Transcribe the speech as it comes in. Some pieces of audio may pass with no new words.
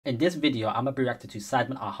In this video, I'm gonna be reacting to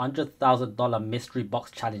Sidemen $100,000 mystery box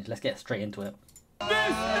challenge. Let's get straight into it. This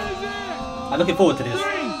is it! I'm looking forward to this.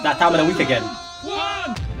 That time of the week again.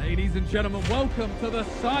 Ladies and gentlemen, welcome to the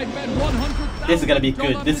Sidemen $100,000 This is gonna be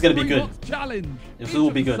good. This is gonna be good. Challenge. This will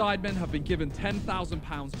be good. Sidemen have been given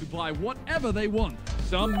 £10,000 to buy whatever they want.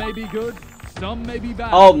 Some may be good, some may be bad.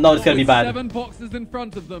 Oh no, it's gonna be bad. 7 boxes in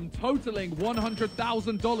front of them, totaling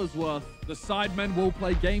 $100,000 worth. The Sidemen will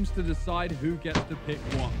play games to decide who gets to pick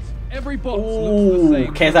what. Every box looks the same.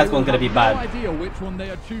 Okay, that's one's gonna be bad. No idea which one they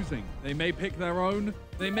are choosing. They may pick their own.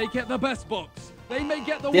 They may get the best box. They may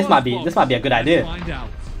get the worst box. This might be a good idea. Let's find out.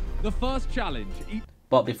 The first challenge.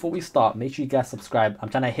 But before we start, make sure you guys subscribe. I'm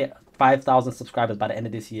trying to hit 5,000 subscribers by the end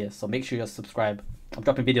of this year, so make sure you subscribe. I'm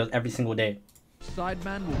dropping videos every single day.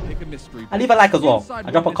 Sideman will pick a mystery. And leave a like as well.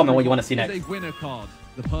 And drop a comment what you want to see next. A winner card.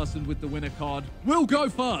 The person with the winner card will go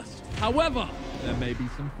first. However, there may be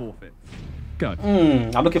some forfeits. Go.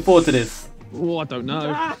 I'm looking forward to this. Oh, I don't know.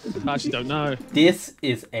 I actually don't know. This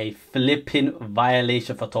is a flipping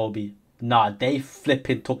violation for Toby. Nah, they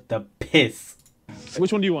flipping took the piss.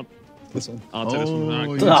 Which one do you want? This one. I'll take this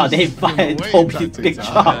one. Nah, they fired Toby's picture.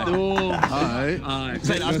 Alright.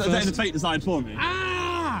 Take the side for me.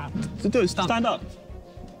 So do it, Stand up.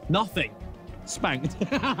 Nothing. Spanked.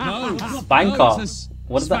 No. Spanker.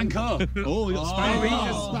 What is that? Spanker. Oh, you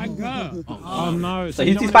got Spanker. Oh no. So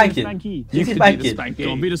who's he spanking? Who's he spanking?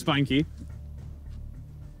 Go on, be the spanky.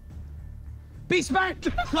 Be spanked!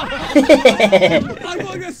 I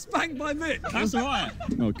want to get spanked by Nick. That's alright.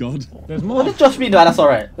 Oh god. There's more. What does Josh mean by that's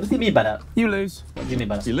alright? What does he mean by that? You lose. What do you mean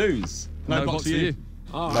by that? You lose. No box for you.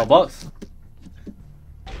 No box?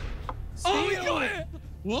 Oh, we got it!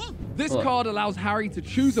 What? This card allows Harry to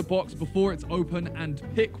choose a box before it's open and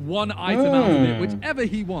pick one item out of it, whichever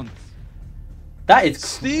he wants. That is...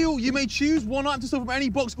 Steal. You may choose one item to steal from any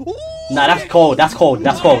box. Ooh. Nah, that's cold. That's cold.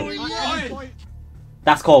 That's cold.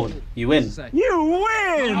 That's cold. You win. You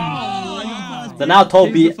win! So now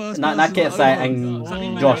Toby, not get side and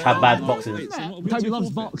Josh have bad boxes. Toby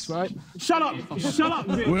loves box, right? Shut up! Shut up!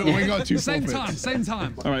 We got two Same forfeits. time, same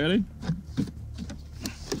time. All right, ready?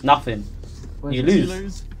 Nothing. You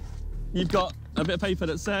lose. You've got a bit of paper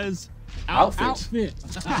that says Outfit.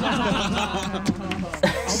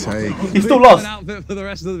 Sake. He's still lost. An outfit for the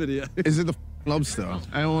rest of the video. Is it the lobster?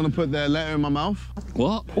 I don't want to put their letter in my mouth.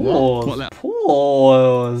 What? Pause. What letter?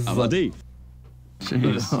 Pause. Bloody.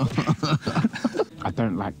 I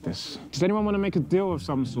don't like this. Does anyone want to make a deal of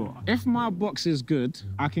some sort? If my box is good,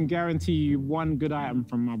 I can guarantee you one good item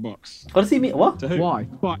from my box. What does he mean? What? Why?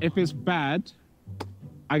 But if it's bad,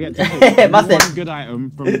 I get to take one good item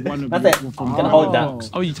from one of That's the... it. I'm gonna hold that.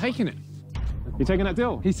 Oh, you taking it? You taking that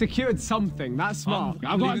deal? He secured something. That's smart.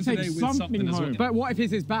 I've got to take something home. But what if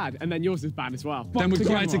his is bad and then yours is bad as well? Then we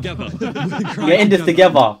cry together. You're in this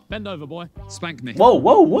together. Bend over, boy. Spank me. Whoa,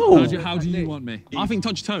 whoa, whoa. How do you want me? I think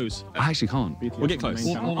touch toes. I actually can't. We'll get close.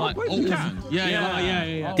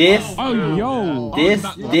 Yeah. This,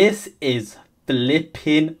 this is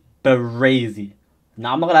flipping crazy.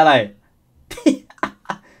 Nah, I'm not gonna lie.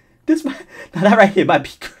 This, that right here might be.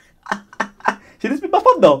 Should this be my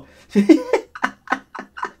fun though?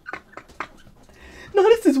 No,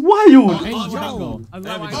 this is wild.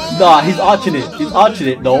 Nah, he's arching it. He's arching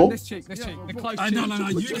it though. This cheek. The close No.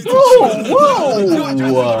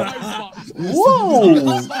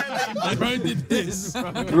 Whoa. Bro did this.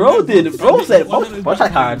 Bro said, bro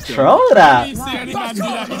tried to control that.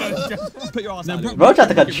 Put your ass down. Bro tried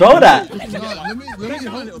to control that.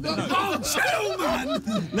 Chill,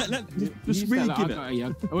 man. Just really give it. Are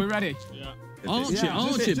we ready? Arch it,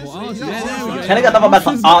 boy. Arch it. Can I get another man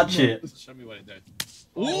to arch it? Show me what it did.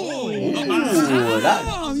 Your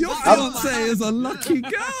fiance is a lucky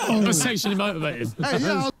girl. I'm sexually motivated.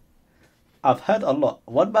 I've heard a lot.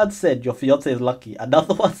 One man said your fiance is lucky.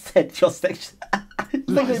 Another one said you're sexually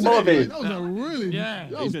motivated. That was a really,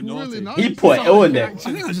 that was really nice. He put L in there. I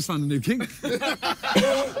think I just found a new kink.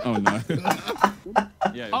 Oh no.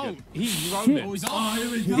 Oh, he's rolling. He's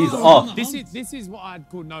off. This is what I'd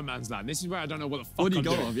call no man's land. This is where I don't know what the fuck What do you I'm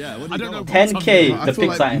go doing. off? Yeah. I don't know. 10K I to feel pick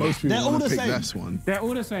like something. most people They're all want the to pick same. this one. They're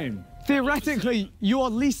all the same. Theoretically, you are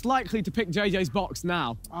least likely to pick JJ's box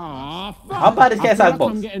now. Oh, fuck. How bad is KSI's I'm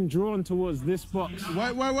box? getting drawn towards this box.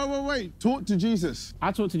 Wait. Talk to Jesus.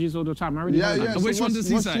 I talk to Jesus all the time. I already Yeah. know that. So which one does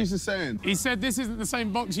he what's say? Jesus saying? He said this isn't the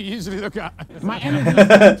same box you usually look at. My energy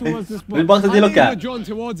is towards this Which box. box does he look You're at? drawn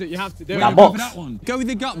towards it. You have to do That it. box. Go with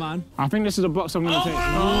your gut, man. I think this is the box I'm going to take.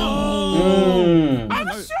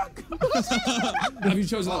 Have you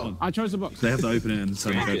chosen that one? I chose the box. They have to open it and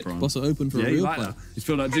send the paper on. What's it open for a real player? You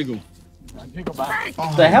feel that jiggle?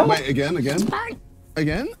 The hell? Wait, again?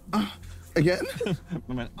 Again? Again?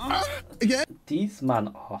 Again? These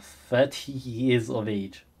men are 30 years of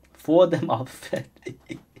age. 4 of them are 30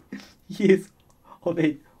 years of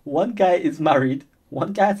age. One guy is married.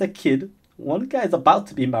 One guy has a kid. One guy is about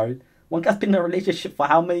to be married. One guy's been in a relationship for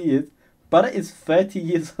how many years? Brother is 30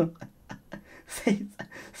 years old.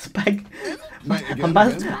 Spank. A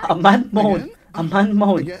man moaned. A man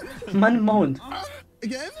moaned. A man moaned.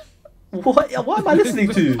 Again? What am I listening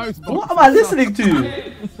to? What am I listening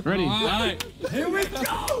to? Ready? Right. Here we go.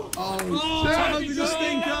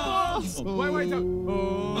 Wait, no.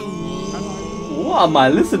 What am I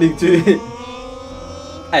listening to?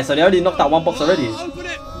 Hey, so they already knocked out one box already. Open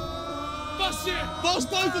it. Bust it. Bust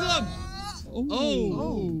both of them.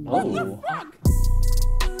 Oh.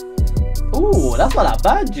 Oh, that's not that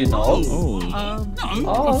bad, you know.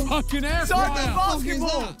 No, fucking air. Soccer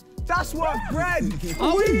basketball. That's what bread.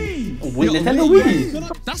 Wii, Nintendo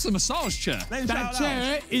Wii. That's a massage chair. That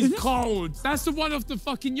chair is cold. That's the one off the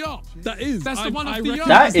fucking yacht. That is. That's the one off the yacht.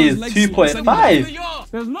 That is 2.5.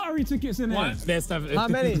 There's lottery tickets in there. How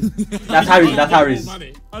many? That's Harry's. That's Harry's.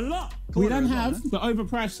 A lot. We don't have the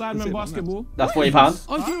overpriced Sidemen basketball. That's £40.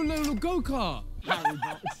 I do a little go-kart.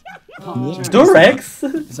 Durex.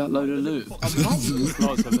 Is that load of loot?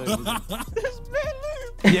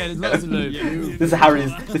 Yeah, there's loads of loot. This is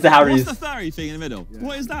Harry's. This is Harry's. What's the fairy thing in the middle?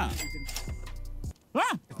 What is that?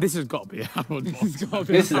 This has got to be Harold.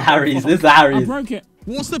 This is Harry's. This is I Harry's. broke it.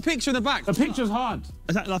 What's the picture in the back? The picture's hard.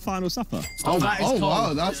 Is that like Final Supper? Oh, that is cold.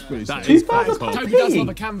 Wow, that's pretty sick. 2,000 Toby does love a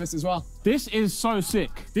pounds. canvas as well. This is so sick.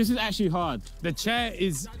 This is actually hard. The chair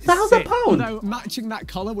is £1,000. No, matching that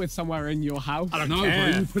colour with somewhere in your house. I don't know, bro.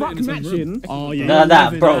 You put Fuck it in some room. matching. Oh, yeah. None of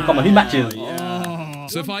that, bro. Come on, who matches?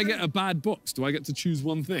 So if I get a bad box, do I get to choose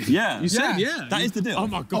one thing? Yeah. You said yeah. That is the deal. Oh,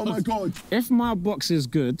 my God. Oh my god. If my box is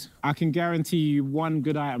good, I can guarantee you one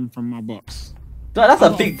good item from my box. That's a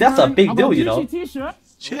big deal, you know. T-shirt.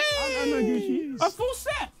 I know Gucci. A full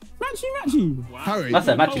set. Matchy. Harry, That's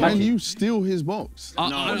a matchy can matchy. you steal his box? I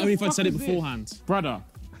don't know if I'd said it beforehand. Brother.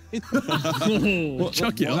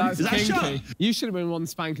 Chuck it on. That's Is that a shot? kinky. You should have been one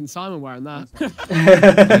spanking Simon wearing that.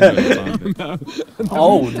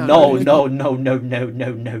 Oh no.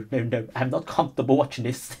 I'm not comfortable watching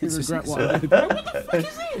this. You regret what I did. No,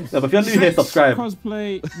 but if you're new here, subscribe.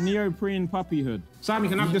 Cosplay neoprene puppyhood. Sam, you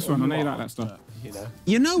can have this one. I know you like that stuff.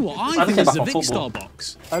 You know what? I I think think this is a about Vic football. Star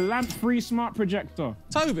box. A lamp-free smart projector.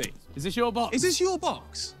 Toby, Is this your box? is this your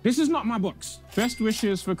box? This is not my box. Best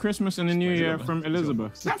wishes for Christmas and the New Year from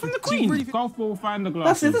Elizabeth. That from the Queen. Golf ball finder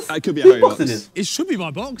That's glasses. it. That could be a Whose Harry box box. it is? It should be my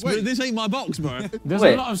box, but this ain't my box, bro. There's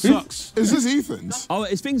Wait, a lot of who's- socks. Is this Ethan's? Oh,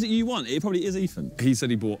 it's things that you want. It probably is Ethan. He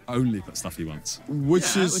said he bought only stuff he wants. Which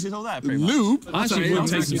Which is is all there, pretty much. lube? I actually would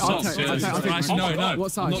take some I'll socks. take- Yeah. I'll take- Actually, no.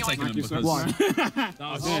 What size? I'm not taking them because... Why?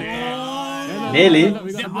 Nearly.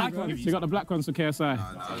 We got the black ones. We got the black ones for KSI.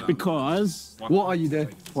 Because What are you doing?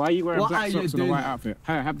 why are you wearing What black are you socks and a doing? white outfit?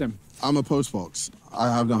 Hey, have them. I'm a postbox.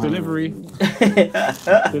 I have no Delivery.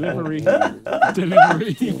 Delivery.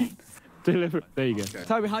 There you go.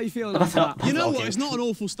 Toby, how are you feeling about that? You know what? It's not an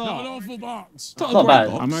awful start. Not an awful box. Not bad.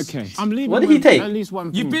 I'm okay. I'm leaving. What did he with take? At least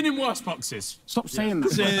one thing. You've been in worse boxes. Stop saying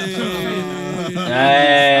that.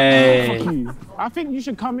 Hey. I think you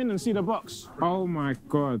should come in and see the box. Oh my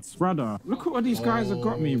God, brother. Look at what these guys have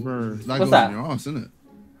got me, bro. That What's goes that? in your ass, isn't it?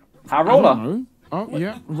 High roller. No. Oh,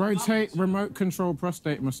 yeah. Rotate remote control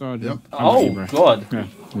prostate massager. Yep. Oh, God. Yeah,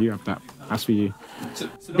 you have that. That's for you.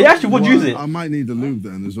 He actually would use it. I might need the lube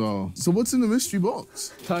then as well. So what's in the mystery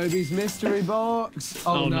box? Toby's mystery box.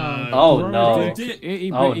 Oh, no. Oh, no.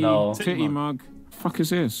 Itty Oh, bitty no. titty mug. Fuck is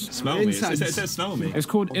this? Smell me. It says smell me. It's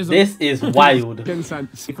called Ism. This is wild.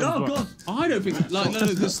 Incense. Oh, God. I don't think... Like, no,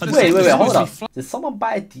 this... Wait, hold up. Did someone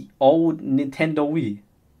buy the old Nintendo Wii?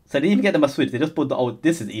 So they didn't even get them a Switch, they just put the old,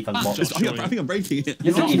 this is Ethan's box. I think I'm breaking it.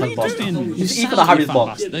 This is Ethan's box. This is Ethan or Harry's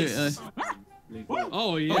box.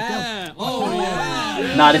 Oh, yeah. Oh,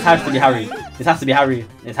 yeah. Nah, this has to be Harry. This has to be Harry.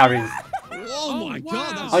 It's Harry's. Oh, my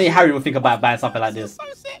God. That's... Only Harry would think about buying something like this.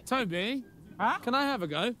 Toby, can I have a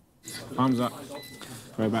go? Arms up.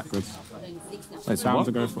 Go backwards. Wait, time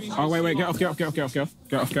to go for. Oh, wait, get off.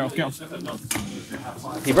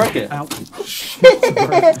 He broke it. I've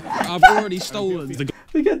already stolen the...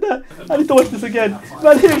 Look at that. I need to watch this again.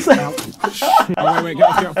 Man, himself. Oh, wait, get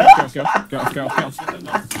off.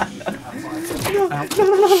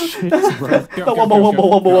 No, one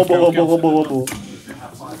more. Wait, get off.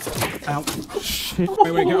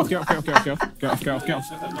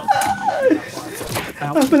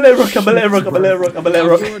 I'm a little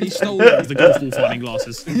rock. I've already stolen the golf ball finding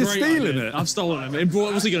glasses. You're stealing it? I've stolen them.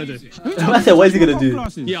 What's he going to do? I said, what is he gonna do?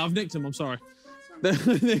 Yeah, I've nicked him. I'm sorry.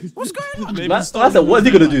 What's going on? I said, what is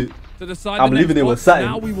he gonna do? To decide I'm the leaving next it with box, Saturn.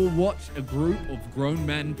 now we will watch a group of grown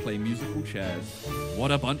men play musical chairs.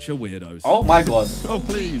 What a bunch of weirdos. Oh my god. Oh,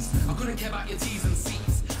 please.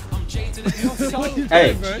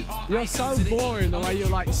 Hey. You're so boring the way you're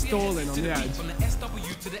like stalling on the edge.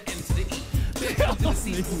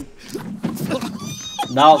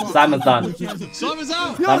 Now Simon's done. Simon's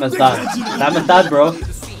out. Simon's done. Simon's done, bro.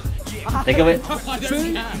 Take it away.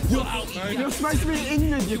 You're supposed to be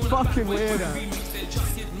injured, you fucking weirdo.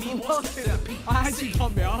 I actually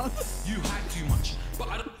can't be arsed.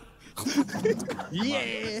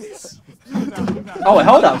 Yes. Oh wait,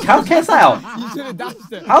 hold up. How's KSI out? You should have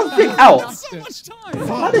dashed it. How's Vic out? So much time.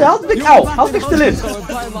 How's Vic out? How's Vic still in? So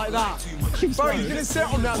playing like that. Bro, he's gonna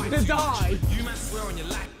sit on that, he's gonna die.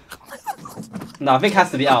 Nah, Vic has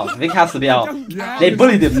to be out. Vic has to be out. They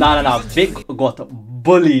bullied him. No. Vic got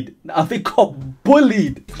bullied. Nah, Vic got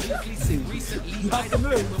bullied.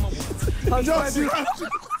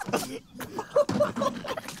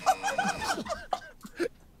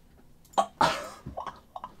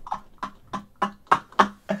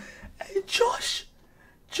 Hey, Josh,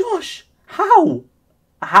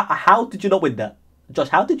 how did you not win that? Josh,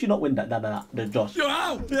 how did you not win that? No, Josh. You're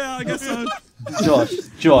out. Yeah, I guess so.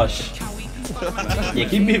 Josh. Yeah,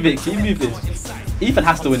 keep moving. Ethan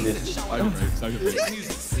has to win this.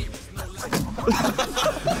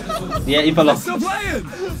 Yeah, Ethan lost. It's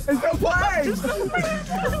still playing!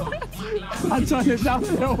 I'm trying to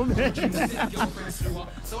downhill me.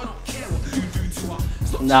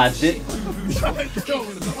 Nah,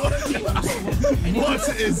 What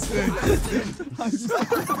is this?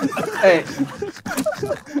 hey.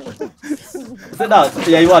 Sit down.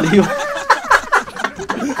 Yeah, you won.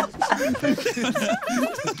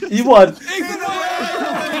 You won.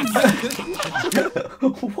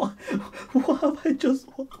 What have I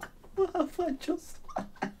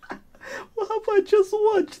just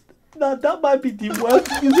watched? Now that might be the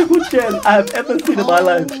worst musical chair I have ever seen in my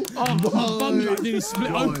life.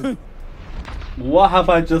 What have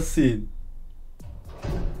I just seen?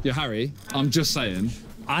 Yeah, Harry, I'm just saying.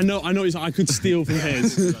 I know I could steal from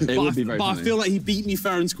his. It would be very but funny. I feel like he beat me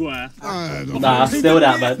fair and square. Nah, steal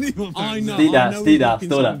that, man. I know. Steal that, I know steal that, in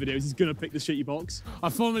steal some that. videos he's gonna pick the shitty box. I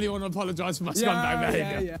formally want to apologise for my scumbag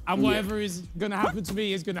behaviour. And whatever is going to happen to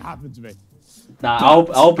me is going to happen to me. Nah,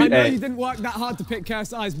 I'll be. I know Hey. you didn't work that hard to pick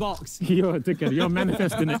KSI's box. You're a dickhead. You're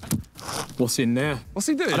manifesting it. What's in there? What's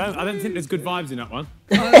he doing? I don't think there's good vibes in that one.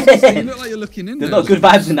 You look like you're looking in There's there. not good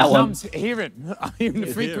vibes in that one. I'm hearing the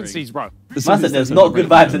frequencies, bro. Man said there's not good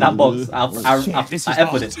vibes in that box. I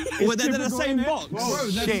F with it. Well, they're the same box.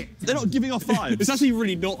 Shit. They're not giving off vibes. It's actually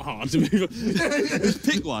really not hard to move. Just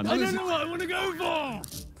pick one. I don't know what I want to go for.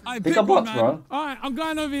 Pick a box, bro. Alright, I'm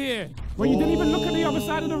going over here. Well, you didn't even look at the other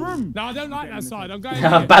side of the room. No, I don't like that side. I'm going here.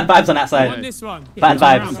 Bad vibes on that On side. this one. Bad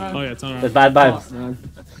vibes. Oh yeah, turn There's around. bad vibes.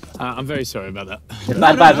 I'm very sorry about that. There's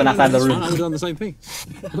bad vibes on that side of the I'm room. doing the same thing.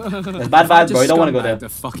 There's bad vibes, bro. You don't want to go there. The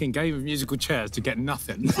fucking game of musical chairs to get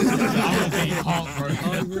nothing.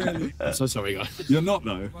 I'm so sorry, guys. You're not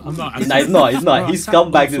though. I'm not. No, he's not. He's not. He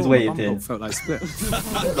scumbagged his way into it. Felt like split.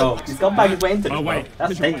 Bro, he scumbagged his way into it. Oh, Bro. wait.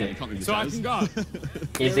 That's taking. So I can go.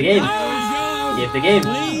 Give the game. Give the game.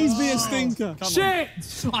 Please be a stinker. Shit!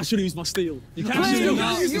 I should have used my steal. You can Please, steal.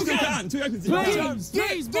 you still can. Two opens.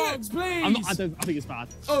 Please, box, please. I'm not. I think it's bad.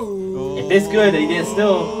 If it's good, he didn't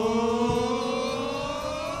still.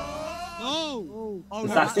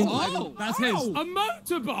 That's his. That's his. A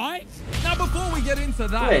motorbike? Now, before we get into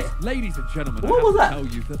that, Wait. ladies and gentlemen, What I was have that? to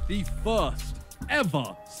tell you that the first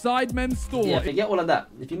ever Sidemen store Yeah, forget all of that.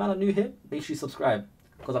 If you man are new here, make sure you subscribe.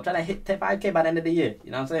 Because I'm trying to hit 5K by the end of the year.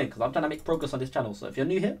 You know what I'm saying? Because I'm trying to make progress on this channel. So if you're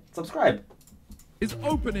new here, subscribe. is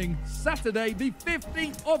opening Saturday, the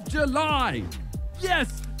 15th of July.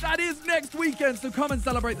 Yes, that is next weekend, so come and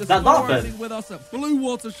celebrate the That's store Dartford. opening with us at Blue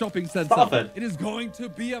Water Shopping Centre. Dartford. It is going to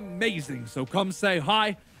be amazing, so come say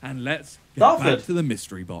hi and let's get Dartford. back to the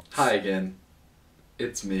mystery box. Hi again.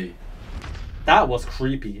 It's me. That was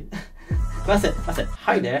creepy. I said,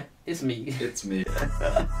 hi there, it's me. It's me.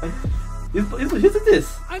 Who's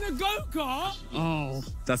this? And a go-kart? Oh,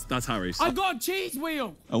 that's Harry's. I got a cheese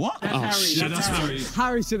wheel. A what? Oh shit, that's Harry's.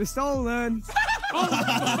 Harry should have stolen.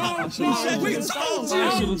 You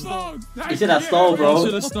should have stole, bro.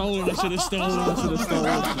 Should have stolen. I should have stolen. I should have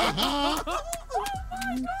stolen.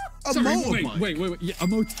 A motorbike. Wait. Yeah, a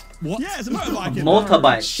what? Yeah, it's a motorbike.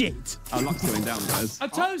 Motorbike. Shit. Our luck's going down, guys. A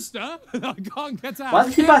toaster? I can't get out. Why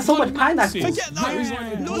does he buy so much pineapple? Forget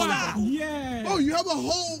that. What's that? Yeah. Oh, you have a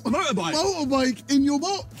whole Motorbike. motorbike in your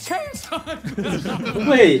box.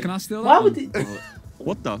 Wait, Can I steal that why one? would he?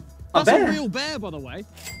 What the? A That's a bear? real bear, by the way.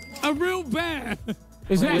 A real bear.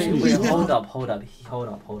 Is it actually? Wait, hold up.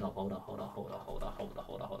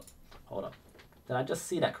 Did I just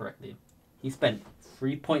see that correctly? He spent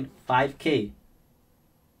 3.5k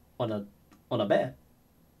on a bear.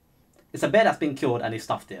 It's a bear that's been killed and he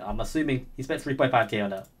stuffed it. I'm assuming he spent 3.5k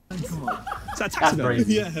on it. That's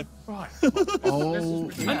crazy. Yeah. Right. Oh.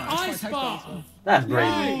 An ice bar. That's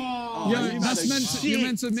crazy. Yeah, you're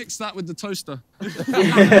meant to mix that with the toaster. Fuck!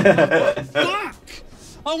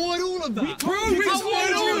 I want all of that.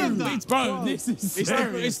 Bro, Bro, this is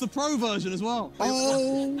it's the pro version as well.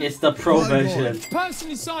 Oh. It's the pro version.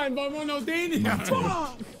 personally signed by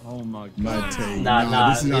Ronaldinho. Oh my god. Mad take. Nah,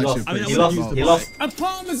 this is he actually lost. He lost. A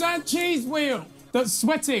Parmesan cheese wheel that's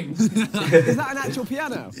sweating. Is that an actual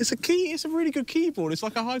piano? It's a key. It's a really good keyboard. It's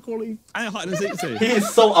like a high quality and a hide and seek too. He is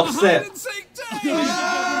so upset.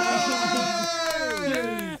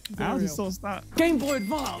 How did you source that? Game Boy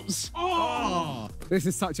Advance. Oh. This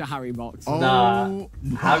is such a Harry box. Nah,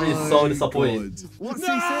 Harry's so disappointed. What's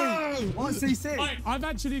CC? What's CC? I've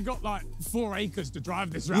actually got like 4 acres to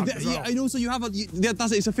drive this round. As well. And also you have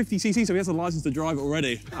that's it. It's a 50cc, so he has a license to drive it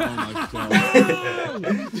already. Oh my god.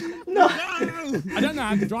 No. I don't know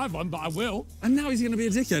how to drive one, but I will. And now he's going to be a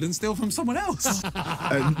dickhead and steal from someone else.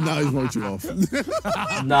 Now he's wrote you off.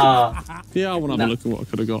 Nah. Yeah, I want to have a look at what I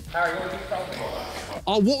could have got.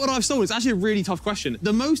 Oh, what would I have stolen? It's actually a really tough question.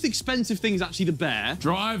 The most expensive thing is actually the bear.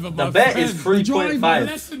 Driver, The bet is The driver 3.5.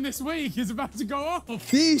 lesson this week is about to go off.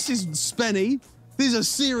 This is spenny. This is a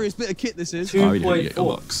serious bit of kit, this is.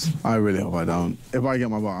 2.4. I really hope I don't. If I get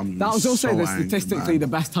my box, I'm That was also so the angry, statistically man. the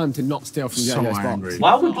best time to not steal from So JJ's box. angry.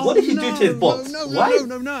 Why would? What did he do to his box? No.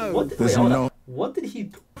 What? There's Wait, hold no- up. What did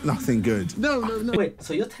he? Nothing good. No. Wait.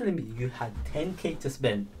 So you're telling me you had 10k to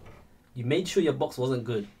spend? You made sure your box wasn't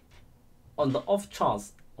good. On the off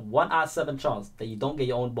chance, 1 out of 7 chance that you don't get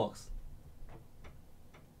your own box.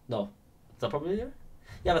 No, is that probably there?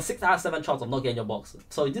 You have a 6 out of 7 chance of not getting your box.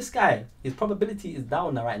 So this guy, his probability is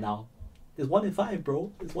down right now. It's 1 in 5, bro.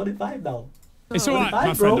 It's 1 in 5 now. It's all right, 1 in 5,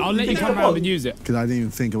 my friend. bro. I'll let you Think come about around it. and use it. Because I didn't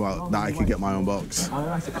even think about that I could get my own box. So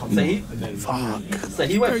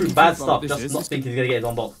he went through bad stuff This just is- not thinking he's gonna get his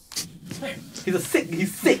own box.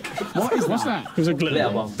 He's sick. What's that? It was a glitter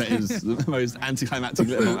Glitter bomb. bomb. That is the most anticlimactic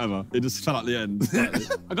glitter bomb ever. It just fell at the end.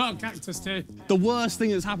 I got a cactus too. The worst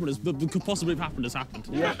thing that's happened that could possibly have happened has happened.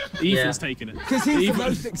 Yeah. Ethan's taken it. Because he's the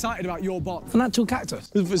most excited about your box. An actual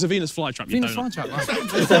cactus. It's a Venus flytrap. Venus donut. flytrap,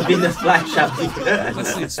 right? It's a Venus flytrap.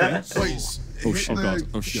 Let's see it, Smith. Wait. Oh shit! Oh god!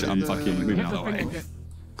 Oh shit! I'm fucking moving out of the way.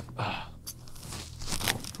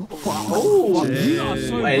 Oh, You are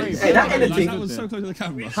so wait, brave. hey, that That editing, was so close to the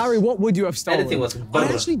camera. Harry, what would you have stolen? editing was I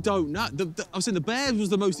bonus. actually don't know. I was saying the bear was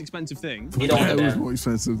the most expensive thing. You don't want It the was bear. more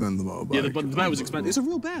expensive than the motorbike. Yeah, but the bear was expensive. It's a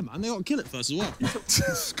real bear, man. They got to kill it first as well.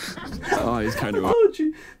 Oh, he's kind of. Told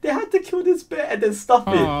you, they had to kill this bear and then stuff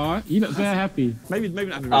it. Aw, you look very happy. Maybe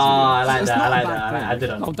not. Oh, I like It's that. I not a like bad that. thing. I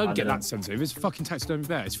didn't. Oh, don't I get didn't. that sensitive. It's a fucking taxidermy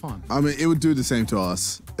bear. It's fine. I mean, it would do the same to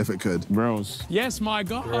us if it could. Bros. Yes, my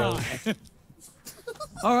God.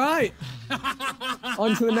 All right.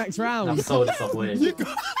 On to the next I'm round. so disappointed.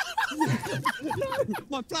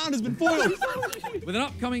 My plan has been foiled. With an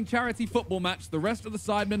upcoming charity football match, the rest of the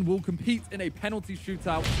Sidemen will compete in a penalty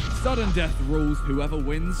shootout. Sudden death rules. Whoever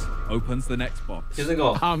wins opens the next box. Here's a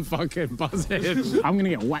goal. I'm fucking buzzing. I'm gonna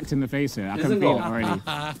get whacked in the face here. I Isn't can feel it? it already.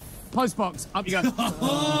 Postbox. Up you go. Let's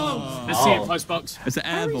Oh. see it, postbox. It's an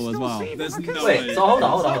air ball as well. There's no Wait, so hold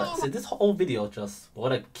on. So this whole video just, we're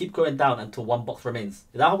gonna keep going down until 1 box remains.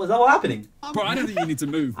 Is that what's happening? Bro, I don't think you need to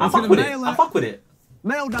move. I fuck with it. I fuck with it.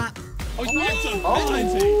 Nailed that. Oh, you had to.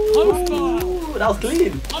 Oh, that was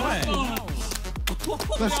clean.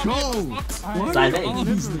 Let's go.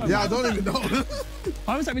 Sidemen. Yeah, I don't even know.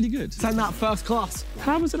 How was that really good? Send that first class.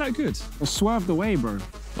 How was it that good? I swerved away, bro.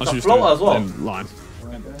 It's a floater as well. Line.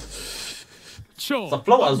 Sure. It's a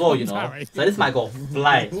floater as well, you know. Harry. So this might go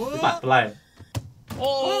fly. This might fly.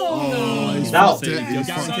 Oh, He's out. You're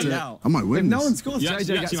guaranteed out. I might win If no this. one scores, You JJ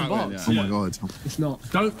actually gets a might win, box. Oh my god. It's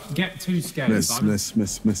not. don't get too scared. Miss, Simon.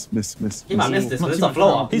 miss. He might miss this, but it's a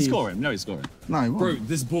floater. He's scoring. No, he's scoring. No, he won't. Bro,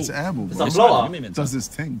 this ball. It's an air ball, It's bro. a floater. It does this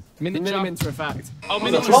thing. Minimum for a fact. Oh,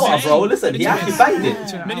 It's a floater, bro. Listen, he actually banged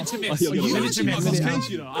it. Minute to miss. You're Minute to miss.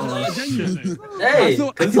 genuinely. Hey,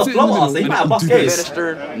 thought- it's a floater, so he might have bust case.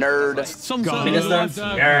 Some Minister,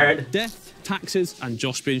 nerd. death, taxes, and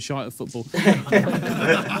Josh being shy at football.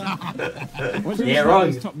 Yeah,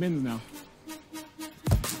 wrong. Top bins now.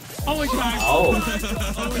 Oh my God. Oh, It's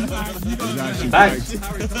actually bang. big.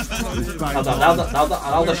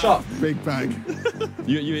 That was a shot. Big bag.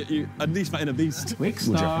 You unleashed that inner beast. Quick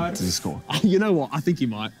start. Does he score? You know what? I think he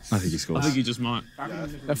might. I think he scores. I think he just might.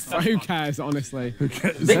 Who cares, honestly?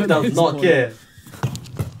 Vic does not care.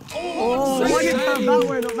 Oh, why did you have that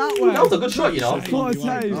way, not that way? That was a good shot, you know. What a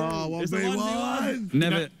save. Oh, 1v1.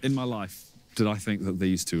 Never in my life did I think that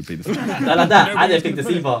these two would be the first. Not like that. I didn't think the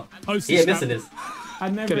Siva. He ain't missing this. I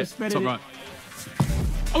never expected it. Right.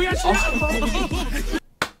 Oh, yeah,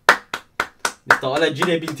 Mr. Ola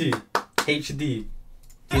GDBT. HD.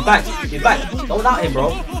 He's back. He's back. Don't doubt him, bro.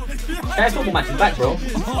 Guy's football match. He's back, bro.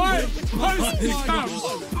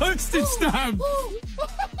 Postage stamp.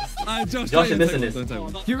 Josh is missing this.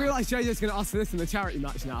 Do you realise JJ's going to ask for this in the charity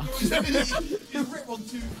match now?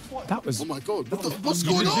 That was... Oh my God, what's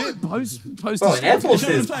going on? Postage Bro, Air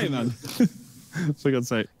Forces. Man. For God's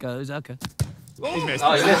sake. goes, okay. Oh, he missed.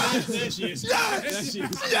 There she is.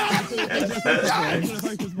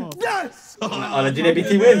 Yes! On a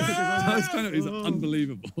GDBT wins. Those penalties are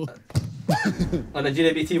unbelievable. On a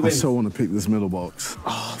GDBT I wins. so want to pick this middle box.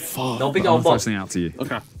 Oh, fuck. Don't pick it on box. Forcing out to you.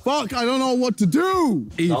 Okay. Fuck, I don't know what to do.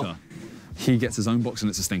 Either he gets his own box and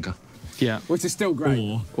it's a stinker, Yeah. Which is still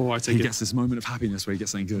great. Or I take he it. gets this moment of happiness where he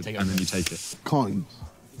gets something good and then you take it. Con,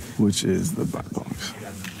 which is the back box.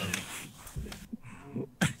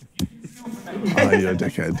 Ah, you're a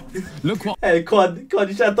dickhead. Look what... Hey, Con, you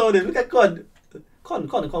should have told him. Look at Con. Con,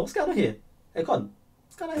 what's going on here? Hey, Con,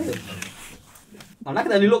 what's going on here? I'm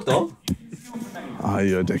liking that new look, though. Ah,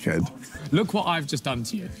 you're a dickhead. Look what I've just done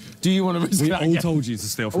to you. Do you want to risk We that all again? told you to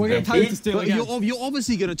steal from We're going him. to tell you to steal But again. you're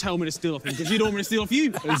obviously going to tell me to steal off him because you don't want me to steal off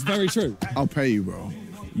you. It's very true. I'll pay you, bro.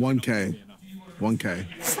 1K. 1K.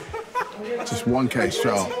 Just 1K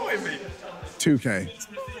straight up. 2K.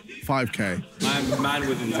 5K. I'm a man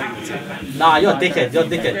with integrity. Nah, you're a dickhead. You're a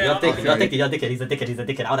dickhead. He's a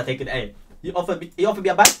dickhead. I would have taken it. Hey, he offered me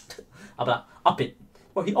a bag. I'll be like, up it.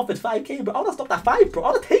 Bro, he offered 5K, bro. I would have stopped at 5, bro.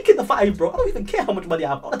 I would have taken the 5, bro. I don't even care how much money I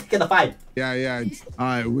have. I would have taken the 5. Yeah.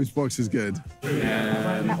 Alright, which box is good?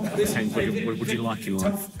 What would you like in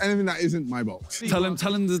life? Anything that isn't my box. Tell him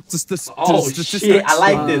the Oh, shit. I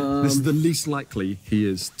like this. This is the least likely he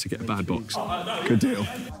is to get a bad box. Good deal.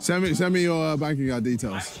 Send me your banking card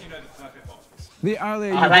details. The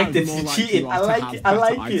earlier you I like go, this. the more You likely cheated. you I are to like have it. I better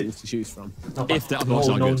like it. items to choose from. If the other box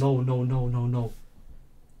are good. No.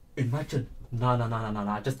 Imagine. No.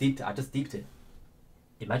 I just deeped it.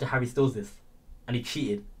 Imagine Harry steals this and he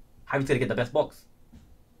cheated. Harry's gonna get the best box.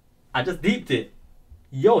 I just deeped it.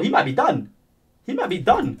 Yo, he might be done. He might be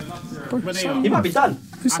done. Who's saying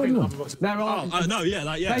that? There are. No,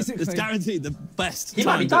 yeah. Basically. It's guaranteed the best. He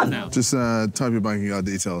might be time done now. Just type your banking card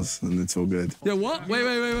details and it's all good. Yeah, what?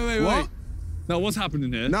 Wait. What? No, what's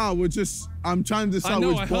happening here? No, I'm trying to decide I know,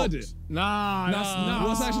 which I box. heard it. Nah,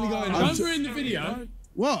 What's actually going on? Remember in the video?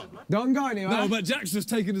 What? Don't go anywhere. No, but Jack's just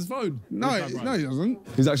taking his phone. No, he doesn't.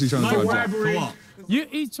 He's actually trying to No find Jack. bribery.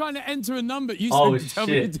 He's trying to enter a number. You Oh, said to tell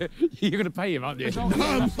me shit. you're going to pay him, aren't you?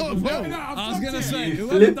 I was going to say,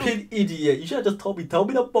 Flipping idiot. You should have just told me. Tell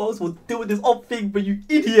me the boss will deal with this odd thing, but you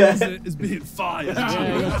idiot. is being fired.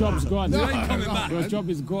 Yeah, your job's gone. You ain't coming back. Your job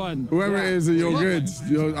is gone. Whoever it is, you're good.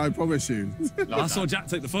 I promise you. I saw Jack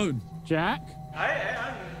take the phone. Jack?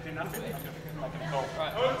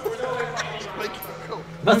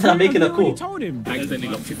 That's I'm making a You call. told him. Accidentally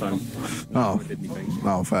locked your phone.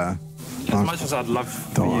 Oh, fair. As much as I'd love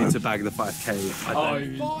for you to bag the 5K, I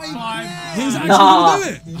don't. He's actually Nah,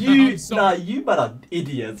 going to do it. you man are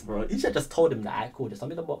idiots, bro. You should have just told him that. Alright, cool. Just send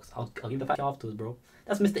me the box. I'll give the 5K afterwards, bro.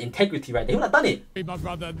 That's Mr. Integrity right there. He would have done it. Hey, my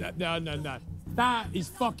brother, no. That is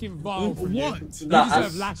fucking vile from you. What? You Nah,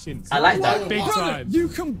 deserve lashing. I like that. Big time. You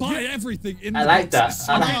can buy everything in I the like box. that.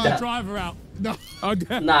 I like Get the that. driver out. No.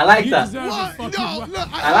 Okay. Nah, I like You that. deserve What? it fucking No, well.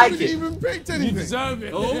 look, I like haven't it. even picked You anything. deserve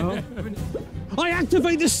it. I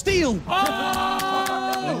activate the steal.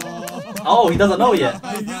 Oh, he doesn't know yet.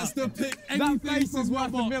 He gets to pick That anything face is from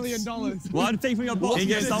worth your $1 box. million. One thing from your box. He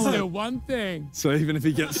gets still one thing. So even if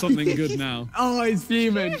he gets something good now. Oh, he's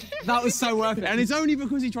fuming. That was so worth it. And it's only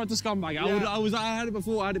because he tried to scumbag it. I had it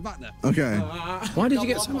before, I had it back there. Okay. Why did you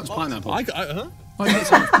get so much pineapple? Huh? Why did you get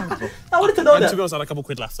so much pineapple? I wanted to know And that. to be honest, I had a couple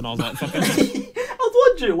quid left and I was like, fuck it. I was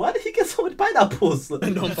wondering, why did he get so many pineapples? No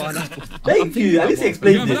pineapple. Thank you. At least he You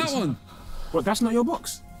explained going for it. that one? What, that's not your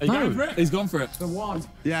box? Are you going for it? He's gone for it. The one.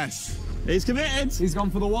 Yes. He's committed. He's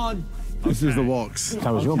gone for the one. This is the box.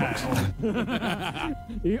 That was your box.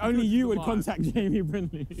 Only you would contact Jamie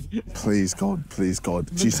Brindley. Please, God. Please, God.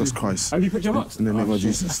 Jesus Christ. Have you put your box? In the name of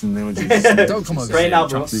Jesus. In the name of Jesus. Don't come on. Straight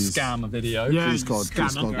out, bro. Scam a video. Yeah, Please, God.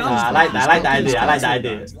 Please, God. I like that. I like the idea. I like the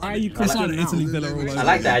idea. Why are you It's like an Italy villa all over. I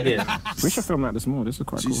like the idea. We should film like this more. This is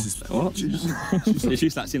quite Jesus. cool. What? Jesus. It's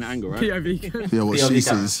used that scene at angle, right? POV. Yeah, what POV she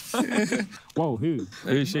cam. sees. Whoa, who?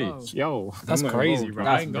 Who's she? Yo, That's crazy, bro.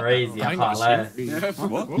 That's crazy. I can't lie.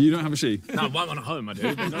 What? You don't have a she? No, one at home, I do.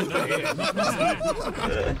 I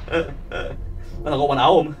got one at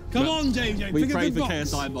home. Come on, James. We Pick a prayed good for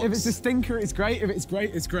box. KSI box. If it's a stinker, it's great. If it's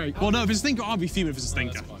great, it's great. Well, no, if it's a stinker, I'll be fuming if it's a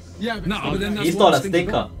stinker. Yeah, but no, but then that's He's what not a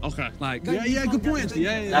stinker stinker. Okay. Like, yeah, good point, actually.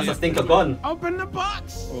 Yeah. That's a stinker gone. open the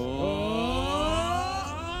box.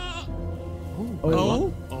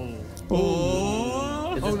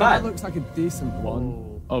 This is That bad. looks like a decent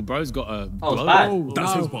one. Oh, bro's got a. Oh, it's bad.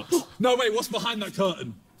 That's his box. No, wait, what's behind that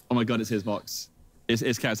curtain? Oh my God, it's his box. It's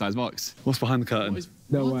KSI's box. What's behind the curtain?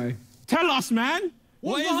 No way. Tell us, man.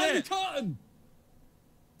 What's behind the curtain?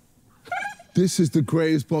 This is the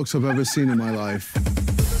greatest box I've ever seen in my life.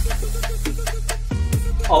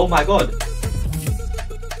 Oh my God.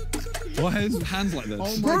 Why are his hands like this?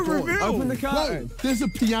 Oh my God. Open the curtain. Whoa, there's a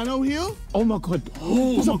piano here? Oh my God.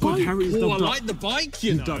 Oh my God, Harry's I like the bike,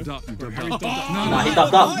 you know. dubbed up. Nah, he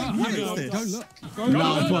dubbed up. Go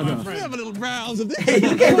look. We have a little browse of this. Hey,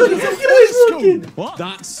 look at he's looking. What?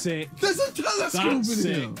 That's sick. There's a telescope in That's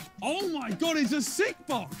here. sick. Oh my God, it's a sick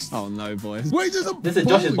box. Oh no, boys. Wait, there's a This is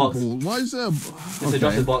Josh's box. bowling ball. Why is there a... This is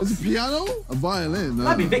Josh's box. There's a piano? A violin?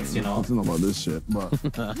 Might be fixed, you know. I don't know about this shit, but...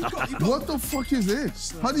 What the fuck is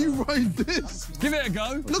this? How do you ride this? Give it a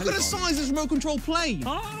go. Look at the size of this remote control plane.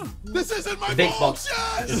 This isn't my Big box!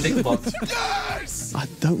 box. Yes! Big box. Yes! I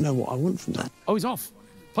don't know what I want from that. Oh, he's off.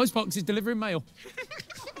 Postbox is delivering mail.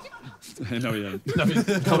 No, yeah.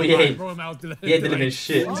 Oh, he ain't. Royal Mail delivery. He ain't delivering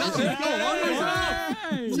shit.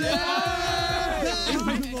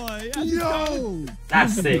 Yo!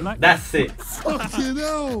 That's sick. That's sick. Fucking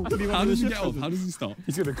hell! How does he get off? How does he stop?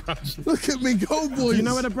 He's gonna crash. Look at me go, boys! You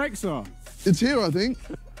know where the brakes are? It's here, I think.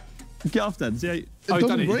 Get off then. See how you... It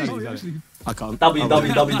doesn't break. I can't. W. This a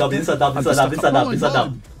dub. This a dub. This a dub. This a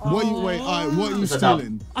dub. What are you, wait, alright, what are you It's a dub.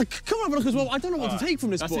 stealing? Come on, because well, I don't know what to take from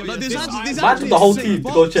this board. Like, there's Man actually took the whole a team to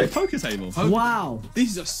box. go check. Poker table. Wow. This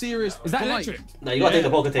is a serious. Is that bike. electric? No, you gotta take the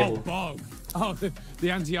poker Oh, table. bog. Oh,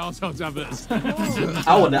 the anti-arsehole tablets.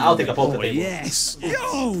 I'll take a poker table. Yes.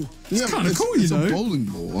 Yo. It's kinda cool, you It's know. a bowling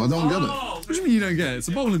ball. I don't get it. What do you mean you don't get it? It's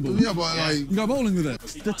a bowling ball. Yeah, but like... You go bowling with it.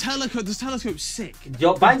 The telescope's sick.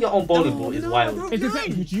 Buying your own bowling ball is wild. It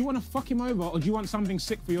depends. Do you want to fuck him over or do you want something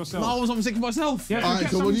sick for yourself? No, I was on sick of myself. Yeah, Alright,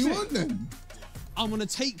 get so what do something you sick. want then? I'm gonna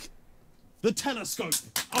take the telescope.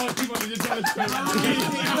 Oh, people wanted the telescope.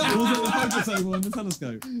 Was it the poker table and the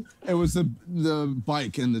telescope? It was the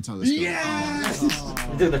bike and the telescope. Yes! You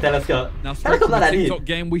took the telescope. Now, straight Telescope to not the that neat. TikTok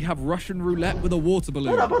game, we have Russian roulette with a water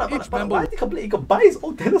balloon. Each member Why did he can buy his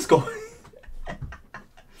own telescope?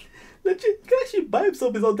 Legit, he can actually buy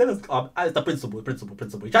himself his own telescope. It's the principle.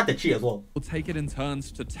 He tried to cheat as well. will take it in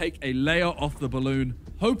turns to take a layer off the balloon,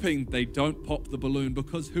 hoping they don't pop the balloon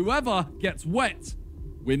because whoever gets wet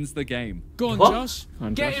wins the game. Go on, What? Josh.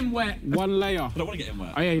 on, Get Josh. him wet. One layer. I don't want to get him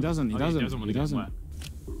wet. Oh yeah, he doesn't. He doesn't. doesn't wanna get him wet.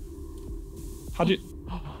 How do you...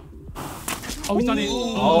 Oh, he's done it.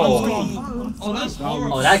 Oh, Oh, that's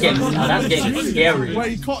horrible. oh, that game is scary.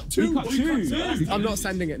 Wait, he caught two. I'm not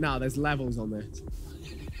sending it now. There's levels on this.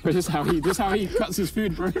 This is how he cuts his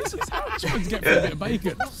food, bro. He's trying to get a bit of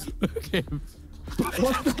bacon. Look at him.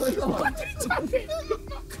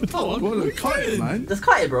 Well, cut it, man. Just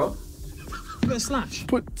cut it, bro. Bit of slash.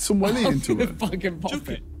 Put some welly into it. Fucking pop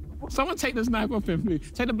it. Someone take this knife off him,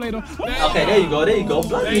 please. Take the blade off. Okay, there you go.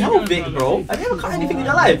 Bloody hell, big bro. Have you ever cut anything in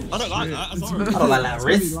your life? I don't like that. That's horrible. I don't like that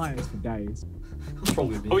wrist. Liars for days. What's wrong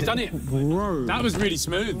with me? Oh, he's done it. Bro. That was really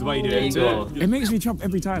smooth the way you There did you it. go. It makes me chop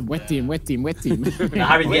every time. Wet team. Nah,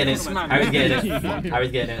 Harry's getting it.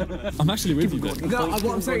 Harry's getting it. I'm actually with you, bro. No, what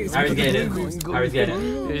I'm saying is... Harry's getting it. Harry's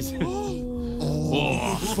getting it.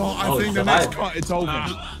 But I Oh, think the it's next alive. cut, it's over.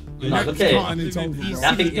 No, it's okay. Cut and it's over. bro.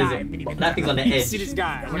 That thing's on the edge. this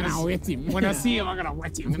guy. When I wet him. When I see him, I'm gonna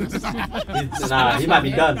wet him. Nah, he might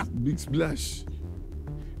be done. Big splash.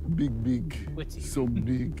 Big. So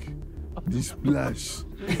big. This splash.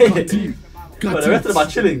 But the rest of them are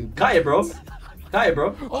chilling. Cut it, bro.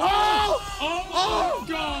 Oh,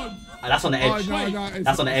 God. That's on the edge. No, it's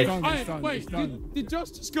That's on the edge. done, Hey, it's done, wait, it's done. did Josh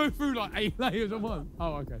just go through like 8 layers at once?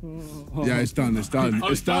 Oh, okay. Yeah, it's done. It's done.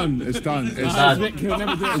 It's done. It's done. It's done. done. He'll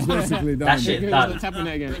never do It's it. basically done. That shit done. Tapping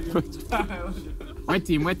it again. Wet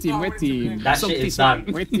team. That shit is done.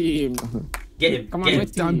 Wet team. Get him. Come on, Get him.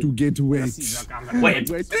 wait. Time to get wet. Wait.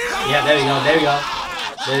 Yeah, there we go. There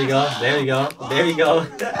we go. There we go. There we go.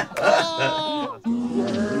 There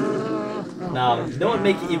we go. Now, no one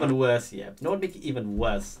make it even worse. Yeah, no one make it even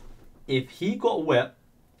worse. If he got wet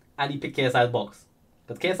and he picked KSI's box,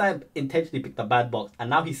 because KSI intentionally picked a bad box,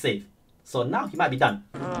 and now he's safe. So now he might be done.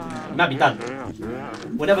 He might be done.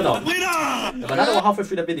 We'll never know. But now that we're halfway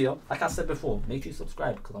through the video, like I said before, make sure you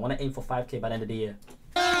subscribe because I want to aim for 5K by the end of the year.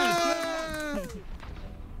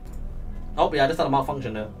 Oh, yeah, I just had a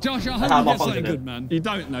malfunction there. Josh, I had a hope you get malfunction something there. good, man. You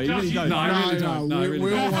don't know. You really don't. No, I really don't. No, I really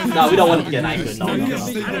don't. No, we don't want to get angry. No.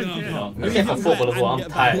 We're here for football as well. I'm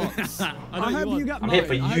tired. I hope you got I'm here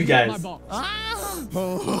for you guys. My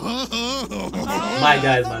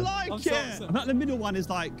guys, man. I like the middle one is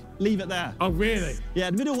like, leave it there. Oh, really?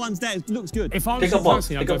 Yeah, the middle one's there. It looks good. If I was Pick a box.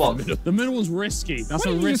 I'd Pick go a for box. the middle one's risky. That's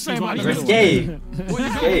a risky one. Risky.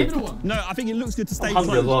 No, I think it looks good to stay I'm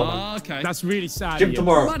hungry as close. well, man. Okay. That's really sad. Gym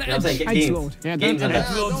tomorrow. You know what I'm saying? Get Edge games. lord. Yeah, Games in there.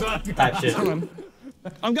 Type shit.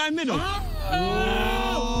 I'm going middle.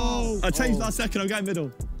 I changed last second. I'm going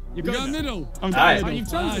middle. You're going middle. I'm Alright. going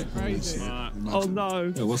You've middle. chosen. Crazy. Oh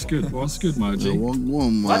no. Yeah, what's good? What's good, my G? One,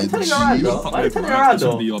 Why are you my turning around G. though? Why are you turning around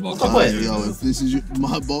though? What's the point? Yo, if this is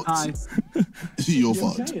my box, you're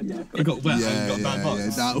fucked. I got wet. I got a bad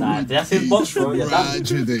box. That Nah, would that's his box, bro. Yeah, that's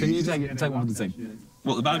tragedy. Can you take one of the thing?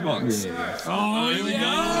 What, the bad box? Oh, here we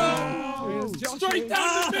go. Straight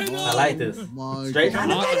down the middle. I like this. My Straight down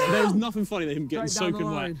the middle. There's nothing funny than him getting Straight down soaking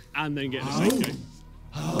the wet line. and then getting a safety.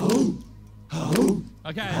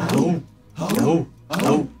 Okay.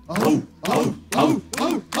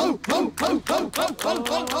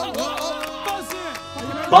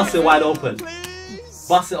 Bust it wide open.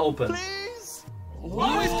 Bust it open.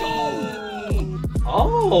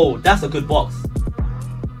 Oh, that's a good box.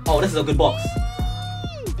 Oh, this is a good box.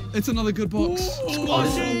 It's another good box.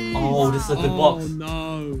 Oh, this is a good box. Oh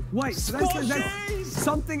no. Wait, so there's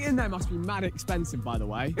something in there must be mad expensive, by the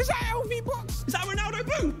way. Is that LV box? Is that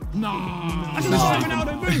Ronaldo boot? No. That's not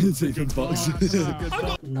Ronaldo boot. It's a good box.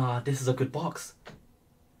 Nah, this is a good box.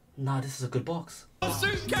 Nah, this is a good box.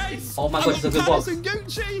 Suitcase. Oh my god, this is a good box. And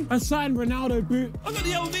Gucci. A signed Ronaldo boot. I got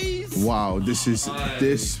the LVs. Wow,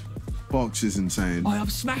 this box is insane. I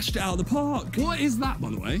have smashed it out of the park. What is that, by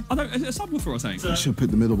the way? I don't. A subwoofer, I think. I should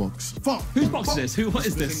pick the middle box. Fuck. Whose box is this? What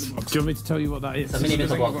is this? Do you want me to tell you what that is? It's a mini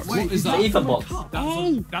missile box. What is It's the that? Ethan box.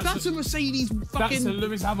 Oh, That's that's a Mercedes That's fucking. a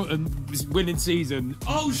Lewis Hamilton winning season.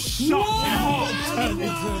 Oh, shut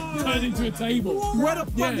Turned into a table. Where the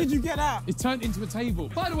fuck did you get that? It turned into a table.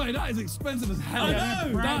 By the way, that is expensive as hell. I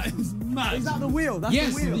know. That is mad. Is that the wheel? That's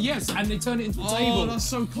Yes, the wheel. yes, and they turned it into a Oh, table. that's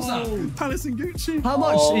so cold. Palace and Gucci. How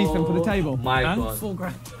much, Ethan, for the table? My And god. $4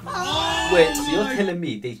 grand. Wait, so you're telling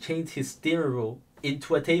me they changed his steering wheel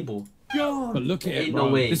into a table? But look at it, Ain't bro.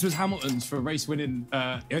 no way. This was Hamilton's for a race winning.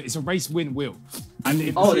 It's a race win wheel. And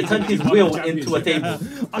it, Oh, they turned his wheel into a table.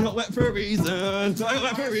 I got wet for a reason. I got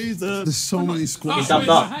wet for a reason. There's so many squads. Dubbed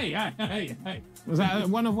up. Hey. Was that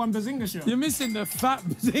one of one Bazinga show? You're missing the fat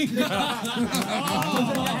Bazinga.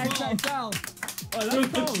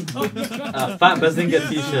 Fat Bazinga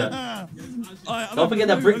t-shirt. Don't forget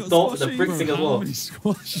the brick dog, the brick thing as well.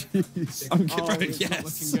 I'm kidding.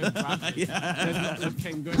 Yes.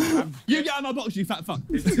 You get out of my box, you fat fuck.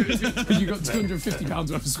 You got £250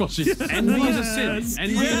 worth of squashes. Envy is a sin.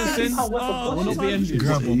 Envy is a sin. Will not be envious.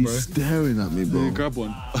 Grab one, bro. He's staring at me, bro. Grab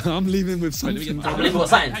one. I'm leaving with something. I believe it was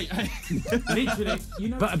something. Literally,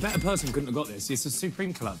 but a better person couldn't have got this. It's a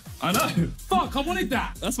Supreme Club. I know. Fuck, I wanted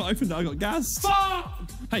that. That's what I opened. I got gas. Fuck.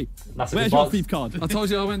 Hey, That's a where's good your box. thief card? I told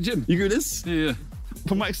you I went gym. You good this? Yeah.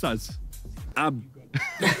 From my exercise.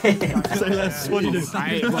 Say less. What do you do? I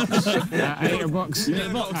hate a box. I hate a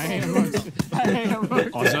box. I hate a box. I hate a box.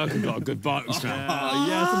 Oh, Zerka got a good box, man.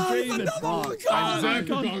 Yes, I'm dreaming. Zerka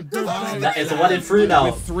got a good box. That is a 1 in 3 now.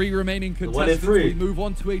 With 3 remaining One in contestants, three. we move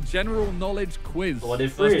on to a general knowledge quiz. 1 in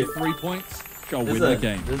First 3. to 3 points. Go win the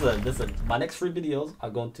game. Listen. My next 3 videos are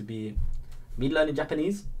going to be me learning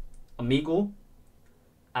Japanese, Amigo,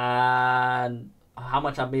 and how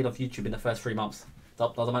much I've made of YouTube in the first 3 months.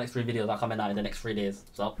 So those are my next 3 videos that are coming out in the next 3 days.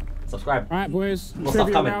 So subscribe. All right, boys. More stuff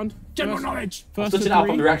Trivia coming. round. General knowledge. First Switch to it out three.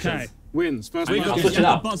 from the reactions. Okay. Wins. First I'll one. switch it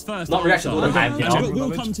out. Buzz first. Not reactions all the time, you know.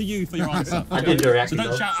 We'll come to you for your answer. I did your So reaction don't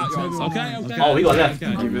though. shout out your answer. Okay. Oh, we got left.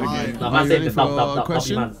 Alright, No, are man, you saved ready it. for Stop, a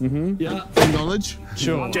question? man. Yeah. Knowledge?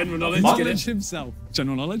 Sure. General knowledge. What? Get it. himself.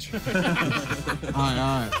 General knowledge.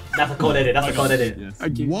 Alright. That's a code edit. That's a code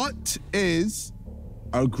edit. What is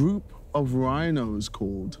a group of rhinos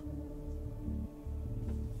called?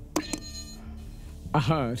 A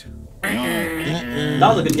herd. That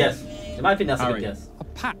was a good guess. In my opinion, that's a good guess. A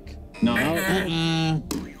pack. No.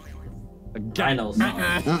 Rhinos. It's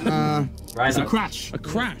a Rhinos. crash. A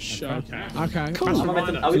crash. Okay. Okay. Cool.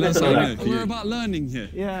 Are we meant to know that? We're about learning here.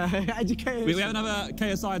 Yeah, educated. We have another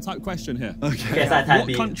KSI type question here. Okay. KSI type What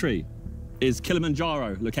B. country is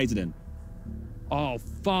Kilimanjaro located in? Oh,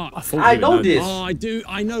 fuck. I know this. Oh, I do.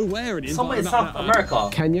 I know where it is. Somewhere in South America.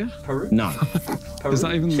 Kenya? Peru? No. Peru? Is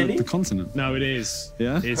that even Chile? the continent? No, it is.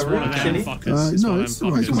 Yeah? It's Peru, one of them Chile? fuckers. It's No, one of it's them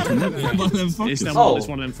right. fuckers. It's them Oh. It's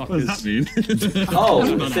one of them fuckers. What does that mean? Oh,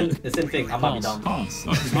 it's in thing. I might be dumb.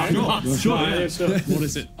 Sure. What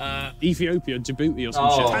is it? Ethiopia, Djibouti or some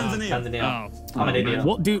Oh, shit. Tanzania. Oh, I'm an idiot.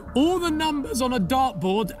 What do all the numbers on a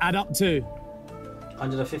dartboard add up to?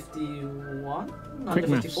 151? Quick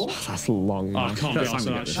maths. 154? That's long. Oh, I can't be That's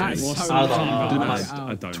answering that not shit. That is What's so that? long.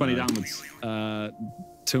 I don't 20 know. downwards.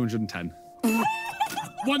 210.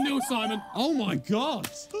 1-0, Simon. Oh my god.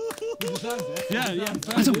 Yeah.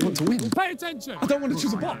 I don't want to win. Pay attention. I don't want to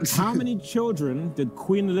choose a box. How many children did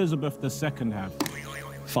Queen Elizabeth II have?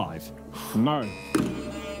 5. No.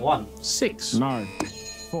 1. 6. No.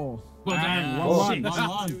 4. Well done. One.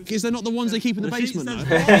 Is there not the ones they keep in the basement though?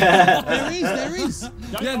 There is.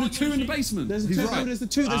 Yeah, the 2 in the basement. There's the two. right. There's the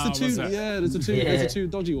two. There's the two. was it? Yeah, there's the two. Yeah. There's the two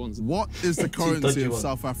dodgy ones. What is the dodgy currency of ones.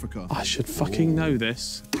 South Africa? I should fucking know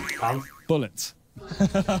this. Pounds? Bullets. What's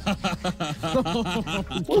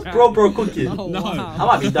bro cooking? No. I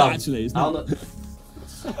might be dumb. Actually, it's I don't know.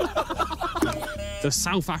 The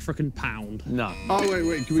South African pound. No. Oh,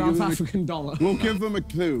 wait. Can we South give them African dollar. We'll give them a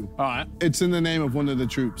clue. All right. It's in the name of one of the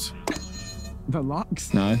troops. The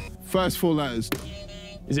Lux? No. First 4 letters.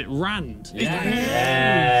 Is it rand?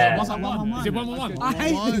 Yeah. What's that 1-1? Is it 1-1? I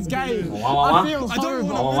hate this game. One. I feel I don't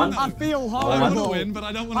horrible. wanna win. I feel wanna horrible. win, but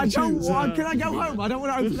I don't I want to don't choose. want. Can I go home? I don't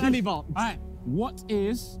want to open any box. All right. What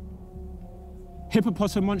is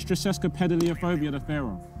hippopotamonstrosescapedaliophobia the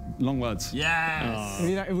pharaoh? Long words. Yes.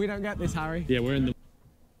 If we don't get this, Harry. Yeah, we're in the.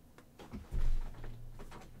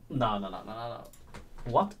 No.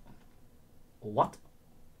 What? Who?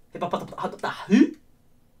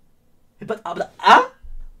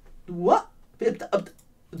 What? What?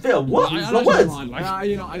 No words.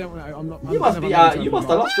 You know, I don't want to. I'm not. You must be. You must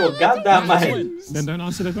have lost your goddamn mind. Then don't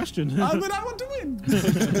answer the question. But I want to win.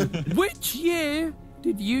 Which year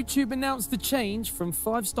did YouTube announce the change from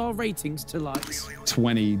 5-star ratings to likes?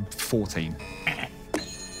 2014.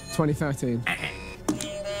 2013.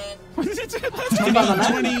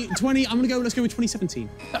 20. I'm gonna go. Let's go with 2017.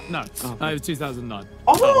 No. It was 2009.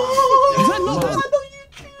 Oh! Is that not bad?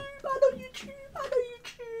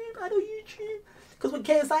 I know YouTube. Because when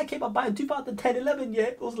KSI came up by in 2010-11, yeah,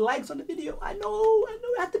 it was likes on the video. I know. It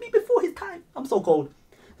had to be before his time. I'm so cold.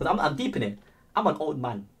 Because I'm deep in it. I'm an old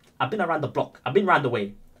man. I've been around the block. I've been around the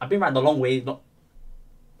way. I've been around the long way.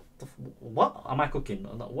 What am I cooking?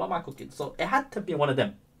 What am I cooking? So it had to be one of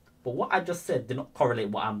them. But what I just said did not correlate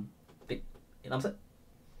what I'm... You know what I'm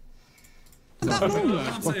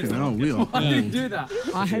saying? Fucking hell, we are. Why did you do that?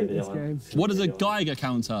 I hate this game. What does a Geiger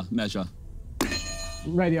counter measure?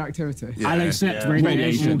 Radioactivity. I'll accept We'll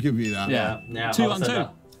radiation. give you that. Yeah. 2 on 2.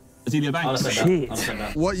 Azealia I Banks. would have said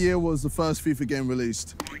that. What year was the first FIFA game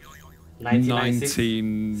released?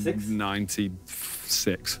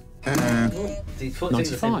 1996.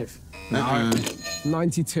 95.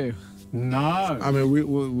 92. No. I mean,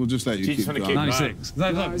 we'll just let you keep going. 96. No.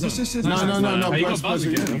 You got buzz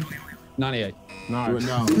again. 98. No.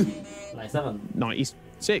 97.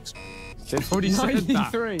 96. Already said that.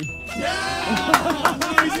 93.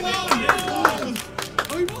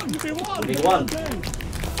 Big one.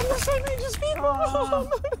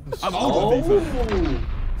 I'm older than FIFA.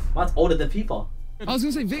 Man's older than FIFA. I was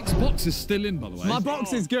going to say, Vic's box is still in, by the way. My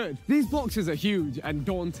box is good. These boxes are huge and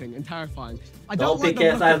daunting and terrifying. I Don't don't like pick the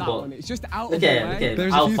look of KSI's that box. one. It's just out of Okay, the way. okay.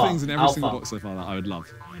 There's Alpha, a few things in every single alpha. box so far that I would love.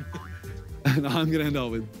 And I'm going to end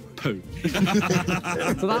up with poo.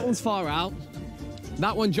 So that one's far out.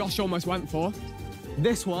 That one Josh almost went for.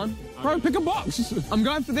 This one. Bro, pick a box. I'm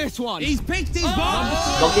going for this one. He's picked his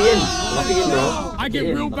box. Lock it in. Lock it in, bro. I get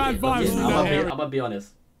real bad vibes from that area. I'm gonna be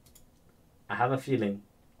honest. I have a feeling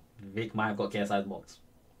Vic might have got KSI's box.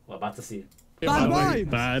 We're about to see it. Bad vibes.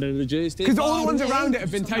 Bad logistics. Because all the ones around it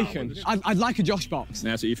have been taken. I'd like a Josh box.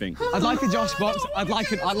 That's what you think. I'd like a Josh box. I'd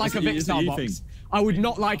like a Vic That's Star what you box. think. I would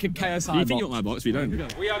not like a KSI You box. think you want my box, but you don't.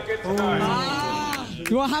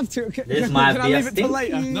 Do I have to? This might can be I a leave it till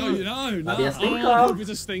later? stinky. Might be a I stinker. hope it's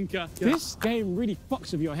a stinker. This game really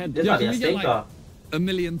fucks with your head. This might be a can we get, stinker. A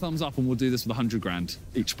million thumbs up and we'll do this with 100 grand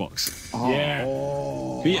each box. Yeah.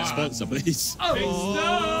 Be a sponsor, please.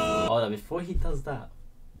 Oh, no, before he does that,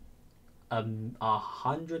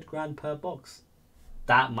 100 grand per box.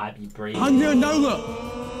 That might be brave. I'm gonna know that.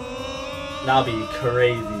 That'll be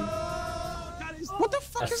crazy. What the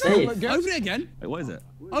fuck? fuck is safe. that? Open it again. Wait, what is it?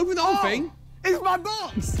 Open the whole thing. It's my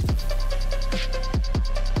box.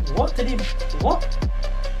 What did he? What?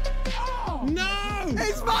 No!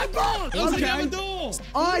 It's my box. Open the door.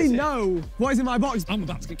 I know what is in my box. I'm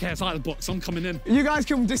about to get KSI of the box. I'm coming in. You guys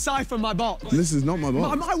can decipher my box. This is not my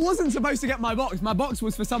box. I wasn't supposed to get my box. My box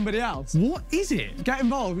was for somebody else. What is it? Get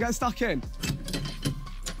involved. Get stuck in.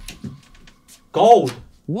 Gold.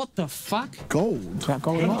 What the fuck? Gold. That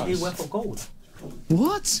going on? He went for gold.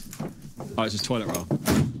 What? Oh, it's just toilet roll.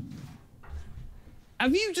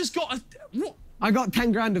 Have you just got a... What? I got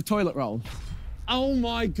 10 grand of toilet roll. Oh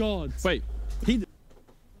my God. Wait, he did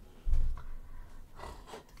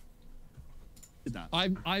that.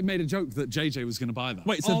 I made a joke that JJ was going to buy that.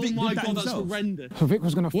 Wait, so oh Vic my did that God, that's himself? horrendous. So Vic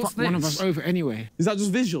was gonna What's fuck one of this? us over anyway. Is that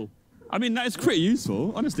just visual? I mean, that is pretty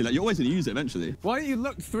useful. Honestly, like, you're always going to use it eventually. Why don't you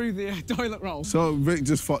look through the toilet roll? So Vic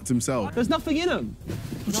just fucked himself. There's nothing in them.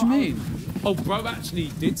 What do you mean? Oh, bro actually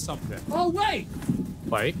did something. Oh, wait.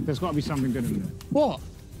 Wait, there's got to be something good in there. What?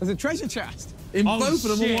 There's a treasure chest. In Oh, both of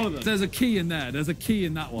them shit. or one of them? There's a key in there. There's a key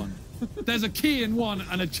in that one. There's a key in one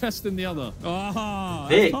and a chest in the other. Ah,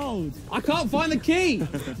 Vic. that's cold. I can't find the key.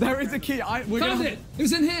 There is a key. We're Found gonna... it. It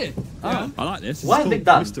was in here. I like this. Why Vic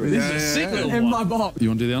done? This is a sick little In one. my box. You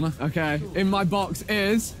want to do the honour? Okay. In my box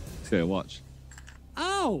is... Here, watch.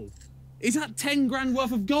 Oh, is that 10 grand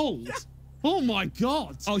worth of gold? Oh my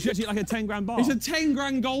God. Oh, she actually like a 10 grand bar. It's a 10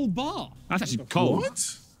 grand gold bar. That's actually cold.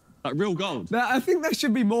 What? Like real gold. I think there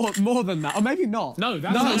should be more than that, or maybe not. No,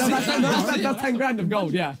 that's That's 10 grand of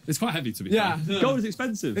gold. Yeah. It's quite heavy to be Yeah. fair. Gold is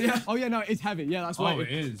expensive. Yeah. Oh yeah, no, it's heavy. Yeah, that's why. Oh,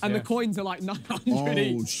 it is, And yeah. the coins are like 900 Oh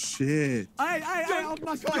each. shit. Hey, on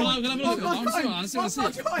my coin. on, can I have a look? On my I see coin.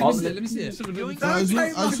 it. On my coin. Let me see it. I just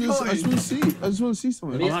want to see. I just want to see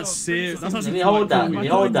something. Oh, that's serious. That's Let actually me hold that. quite Let me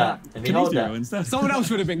cool. hold that. Let me Can you hold do it that. instead? Someone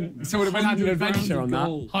else would have had an adventure on that.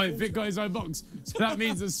 Oh, Vic got his own box. So that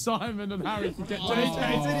means that Simon and Harry can get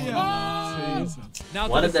Now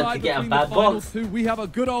One to of them decide could get a between the bad final box. two, we have a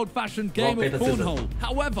good old-fashioned game Rock, of paper, scissors. cornhole.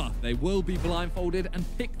 However, they will be blindfolded and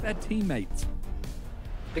pick their teammate.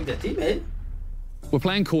 Pick the teammate. We're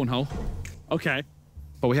playing cornhole, Okay.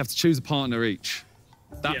 but we have to choose a partner each.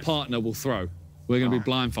 That partner will throw. We're going to be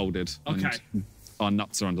blindfolded. Okay. And our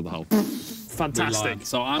nuts are under the hole. Fantastic.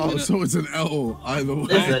 So I'm Oh, going to... so it's an L either way.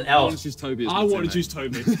 This is an L. choose Toby as I my want to teammate. choose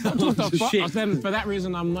Toby. What the fuck? Then for that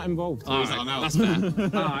reason, I'm not involved. All right, that's fair.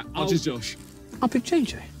 All right, I'll choose Josh. I'll pick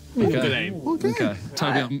JJ. Okay. aim. Okay.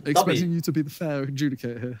 Toby, I'm expecting you to be the fair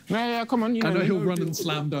adjudicator here. Yeah, come on. You I know me. he'll run and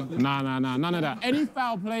slam dunk. Nah, none of that. Any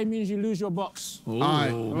foul play means you lose your box.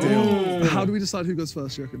 Alright, deal. How do we decide who goes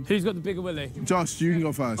first, you reckon? Who's got the bigger willy? Josh, you can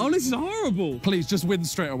go first. Oh, this is horrible. Please, just win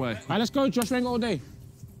straight away. All right, let's go. Josh Ring all day.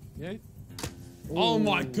 Yeah. Oh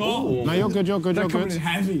my God. No, you're good. You're good. You're good.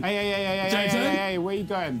 heavy. Hey, where you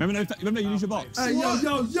going? Remember you use your box? Hey, yo,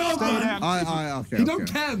 Stay there. Okay. He don't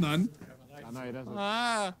care, man. I know he doesn't.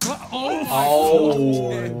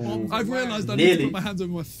 Oh. I've realised I need to Nearly. put my hands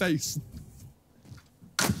over my face.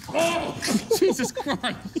 Oh, Jesus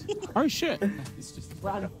Christ. Oh shit.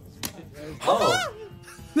 Oh.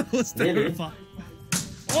 That was terrifying.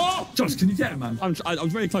 Oh, Josh, can you get it, man? I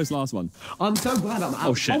was very close last one. I'm so glad I'm out.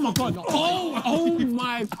 Oh, shit. Oh my god. Oh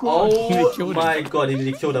my god. Oh my God, he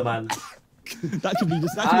nearly killed a man. That could be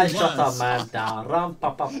just. That I could be shot a worse. man down. Ram,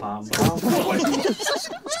 pa, pa, pam, This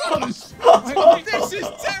is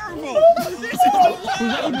terrible. This is the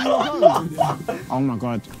worst. Oh my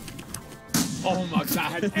god. Oh my God,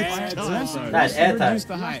 that had air. That's airtime. Reduce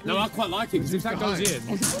the height. No, I quite like it because if that goes in,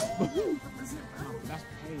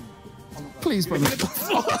 Please, brother.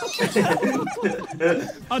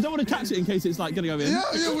 I don't want to catch it in case it's like going to go in. Yeah,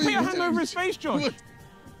 Put your hand over his face, Josh.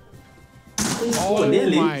 Oh,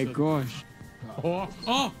 nearly. Oh my gosh. oh,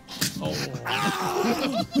 Oh,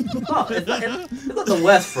 it's not the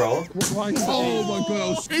worst, bro. Oh my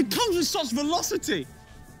God. It comes with such velocity.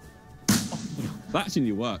 That actually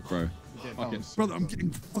didn't work, bro. Okay. Brother, I'm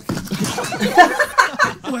getting fucking...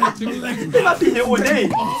 He might be here all day.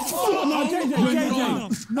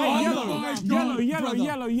 No, yellow.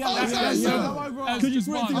 Could you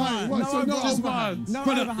bring I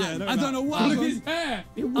don't know why. Look at his hair.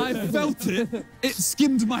 I felt it. It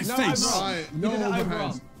skimmed my face. Alright, no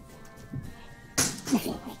overhands.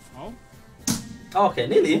 Okay,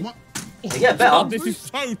 nearly. They get better. This is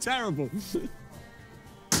so terrible.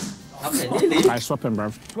 Okay, nearly. Alright, swap him,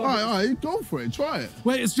 bruv. Alright, go for it. Try it.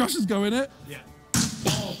 Wait, it's Josh's go, innit? Yeah.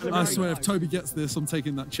 I swear, if Toby gets this, I'm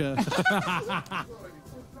taking that chair.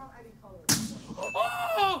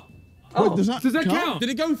 Oh. Wait, does that count? Did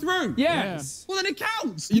it go through? Yes. Well, then it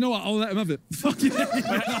counts. You know what? I'll let him have it. Fuck it.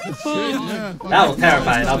 Yeah. That was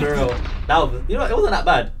terrifying. I'll be real. That was, you know, it wasn't that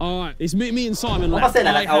bad. All right, it's me and Simon I'm left. not saying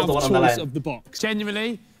that like I was the one on the choice line. of the box.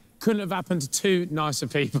 Genuinely, couldn't have happened to two nicer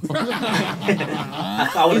people.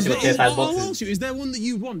 I want to see what tier size box I'll is. ask you, is there one that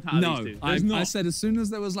you want out of No, these two? There's not. I said as soon as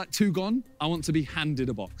there was like 2 gone, I want to be handed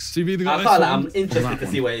a box. So you've either got I this felt like one. I'm interested to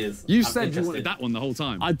see what it is. You I'm said you interested. wanted that one the whole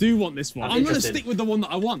time. I do want this one. I'm I'm going to interested. stick with the one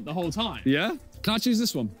that I want the whole time. Yeah? Can I choose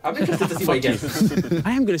this one? I'm interested to see what he gets.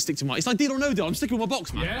 I am going to stick to mine. It's like deal or no deal. I'm sticking with my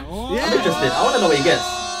box, man. Yeah? I'm interested. I want to know what he gets.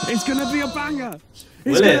 It's going to be a banger.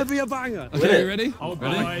 Will It's going to it? be a banger. Will Okay, it? you ready? Oh,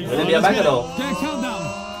 Ready? Will it be a banger though? Okay, countdown.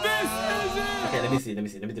 Okay, let me see. Let me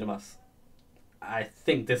do the maths. I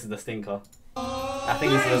think this is the stinker. I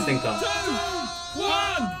think this is the stinker. 2, 1.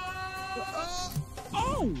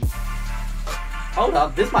 Oh! Hold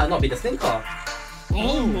up, this might not be the stinker.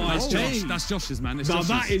 Oh my That's God. Josh. That's Josh's, man. It's Now Josh's.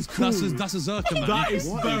 that is cool. That's a Zerka, man. That is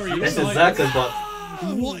very This is exciting. Zerka's box.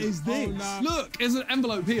 What is this? Look, there's an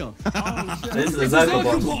envelope here. This is a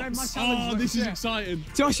Zerka box. Oh, this is exciting.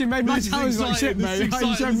 Josh, you made my This is challenge look shit, exciting. mate. This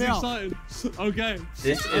You is showed me exciting. up. This is exciting. Okay.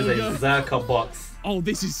 This is a Zerka box. Oh,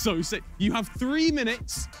 this is so sick. You have 3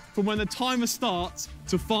 minutes from when the timer starts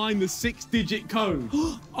to find the 6-digit code.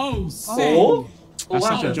 Oh, sick. Oh? That's Wow.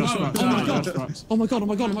 such a Josh box. Oh my Josh God. box. Oh my God, oh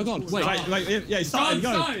my God, oh my God. Wait. Yeah, it's starting. Go.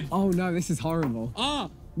 Outside. Oh no, this is horrible.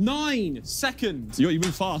 9 seconds. You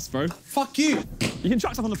move fast, bro. Fuck you. You can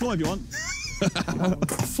chuck stuff on the floor if you want.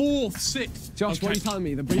 4th, 6th. Josh, what are you telling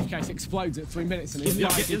me? The briefcase explodes at 3 minutes and it's Yeah,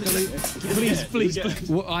 like, yeah, delete it. Please, please, please.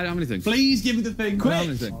 What, I don't have anything. Please give me the thing. I don't have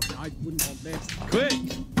anything. I wouldn't want this. Quick.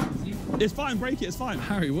 It's fine. Break it. It's fine.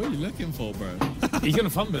 Harry, what are you looking for, bro? He's going to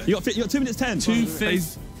fumble it. You got 2 minutes 10. 2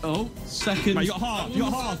 5th. Oh, second. Mate, you got half. You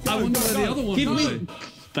got half. Go, I wonder go, where go. the other one Give is. me.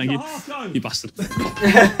 Thank you. Half, go. You bastard. You 4th,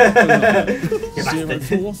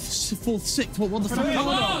 bastard. 6th. What the fuck? Come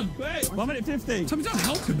on! Quick. 1 minute 50. Tell me, don't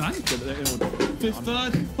help him, man. 5th,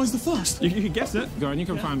 3rd. Where's the first? You can guess it. Go on, you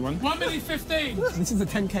can find one. 1 minute 15. This is a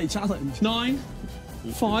 10k challenge. 9,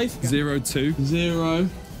 5, 0, 2, 0,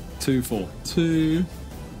 2, 4. 2,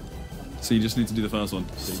 So you just need to do the first one.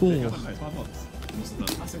 4. He's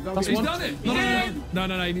done it. No,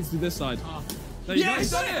 he needs to do this side. There you go. He's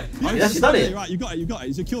done it. Yes, you done it. Right, you got it. You got it.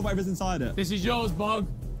 You secure whatever's inside it. This is yours, Bog.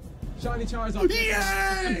 Shiny Charizard.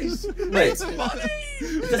 Yes! Wait. It's money!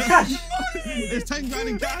 It's cash. It's 10 grand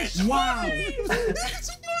in cash. Wow. It's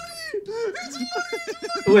money!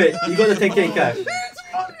 Wait, you got the 10k in cash.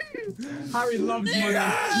 Harry loves money.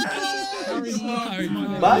 Harry,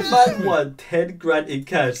 money. My man won 10 grand in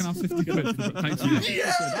cash. Can I have 50 quid? Thank you.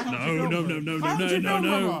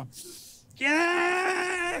 No.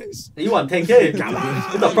 Yes! You won 10k. It's a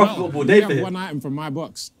profitable day You for have him. one item from my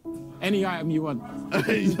box. Any item you want.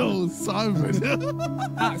 Yo, Simon.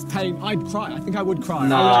 That's pain. I'd cry. I think I would cry.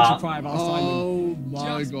 Nah. I would actually cry if I was Simon. Oh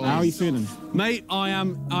my god. How are you feeling? Mate,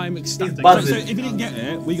 I'm ecstatic. buzzing. So if you didn't get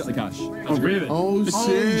it, we got the cash. Oh, really? Oh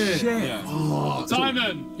shit.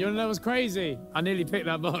 Simon, you want to know what's crazy? I nearly picked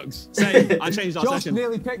that box. Same. I changed our Josh session.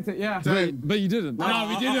 nearly picked it, yeah. But you didn't. No,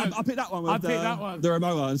 we didn't. I picked that one with I picked that one. the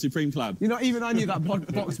Remoa and Supreme Collab. You know, even I knew that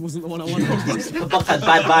box wasn't the one I wanted. The box had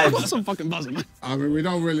bad vibes. Some fucking buzzing. I mean, we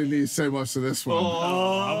don't really need to say much to this one.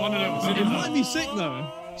 I wanted it was in It it. might be sick though.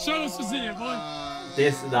 Show us what's in it, boy.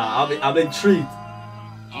 I'm intrigued.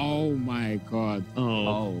 Oh my god.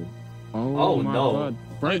 Oh. Oh, my no. god.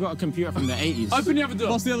 Bro got a computer from the 80s. Open the other door.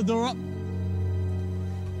 What's the other door up?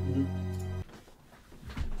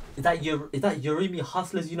 Is that Yorimi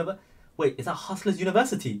Hustlers University? Wait, is that Hustlers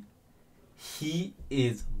University? He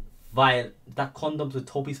is that condoms with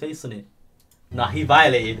Toby's face on it. Nah, he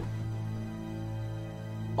violated.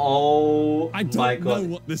 Oh I my don't know god.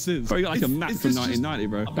 what this is. Probably got like a Mac Is from this just- 1990,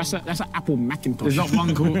 bro. That's an Apple Macintosh. There's not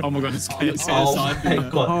one called. Oh my god, it's Oh my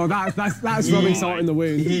god. Oh, that's rubbing salt in the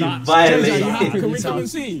wound. He Can we violated. come and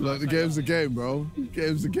see? Look, the game's a game, bro.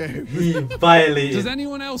 Game's a game. He violated. Does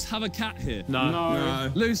anyone else have a cat here? No.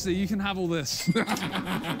 Lucy, you can have all this.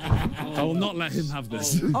 I will not let him have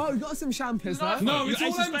this. Oh, we got some champers there. No, it's all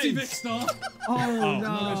Ace of empty, Spades. Victor. Oh,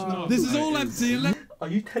 no. This is all empty. Are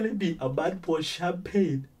you telling me a man poured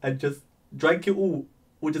champagne and just drank it all,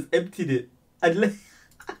 or just emptied it and let?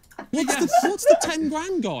 What's the 10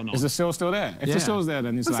 grand gone on? Is the seal still there? If Yeah. the seal's there,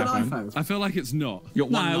 then it's What's an like, iPhone? I feel like it's not. You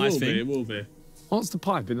got one Nah, nice it will thing. be. It will be. What's the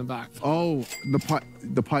pipe in the back? Oh,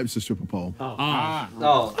 the pipe's a stripper pole. Oh,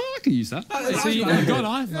 Oh, I can use that. So you got an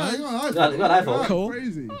iPhone. Yeah, you got an got an iPhone. Cool.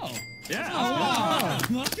 Crazy.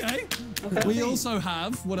 Okay. We also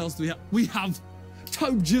have, what else do we have? We have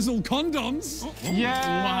Toe Jizzle condoms.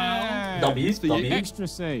 yeah. W. Extra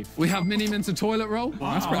safe. We have mini minter toilet roll.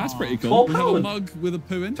 That's pretty cool. We have a mug with a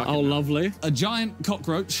poo in. Oh, lovely. A giant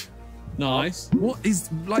cockroach. Nice. What is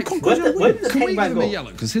like? Where did the Can we pink bag give him a go?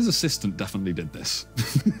 yellow? Because his assistant definitely did this.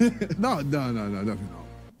 No, definitely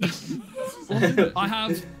not. I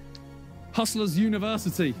have Hustlers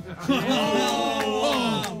University.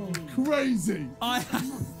 Oh, crazy.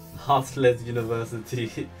 Hustlers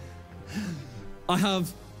University. I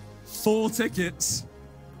have 4 tickets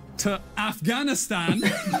to Afghanistan.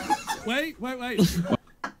 Wait. Wait,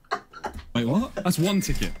 what? That's 1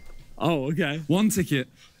 ticket. Oh, okay. 1 ticket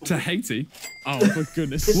to Haiti. Oh, for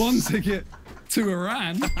goodness. 1 ticket to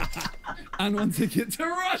Iran. And 1 ticket to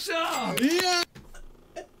Russia. Yeah.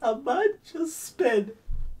 A man just spent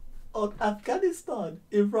on Afghanistan,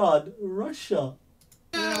 Iran, Russia,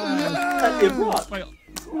 and Iraq. Wait.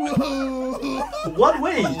 One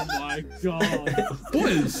way. Oh my god.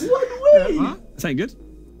 Boys. One way. Huh? This ain't good.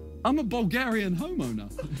 I'm a Bulgarian homeowner.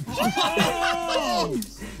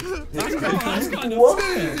 That's kind of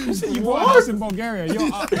You bought a house in Bulgaria.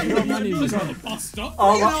 Your money is gone.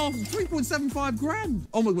 Oh, 3.75 grand.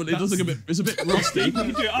 Oh my god, it does look a bit. It's a bit rusty. You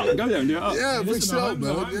can do it up. Go there and do it up. Yeah, fix it up,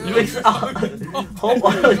 man. Hold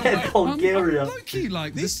on, Bulgaria. I'm low-key,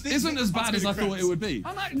 like, this isn't as bad as I thought it would be.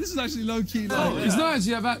 This is actually low-key, like... It's not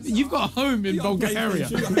actually about... You've got a home in Bulgaria.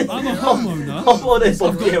 I'm a homeowner. Hold on,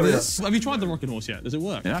 Bulgaria. Have you tried the rocking horse yet? Does it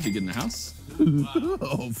work? Yeah, that'd be good in the house.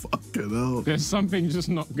 Oh, fucking hell. There's something just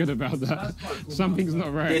not good about that. Something's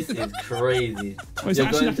not right. This is crazy. Wait, You're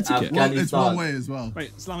actually going to like a ticket. Well, it's one Afghanistan. way as well.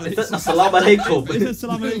 Wait, Salam It's alaikum. Assalamu alaikum.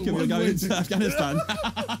 Salam alaikum. We're going to Afghanistan.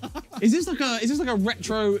 Is this like a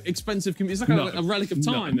retro expensive? It's like a relic of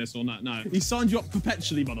time. This or not? No. He signed you up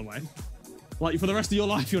perpetually, by the way. Like for the rest of your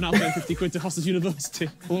life, you're now paying 50 quid to Hustlers University.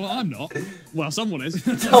 Well, I'm not. Well, someone is.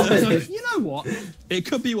 You know what? It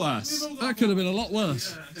could be worse. That could have been a lot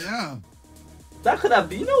worse. Yeah. That could have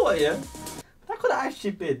been, you know what, yeah? That could have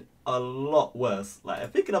actually been a lot worse.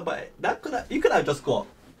 Like, thinking about it, you could have just got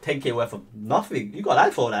 10k worth of nothing. You got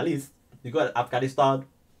an iPhone at least. You got Afghanistan.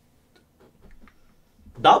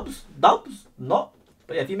 Dubs, not.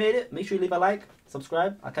 But yeah, if you made it, make sure you leave a like,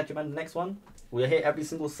 subscribe. I'll catch you man in the next one. We're here every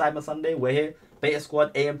single Sidemen Sunday. We're here. Beta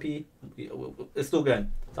Squad, AMP. It's still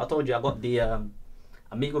going. So I told you I got the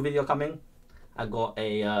Amigo video coming. I got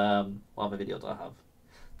a what other video do I have?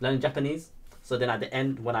 Learning Japanese. So then at the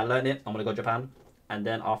end, when I learn it, I'm gonna go Japan. And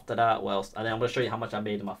then after that, what else? And then I'm gonna show you how much I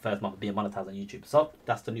made in my first month of being monetized on YouTube. So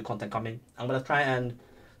that's the new content coming. I'm gonna try and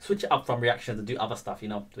switch it up from reactions and do other stuff, you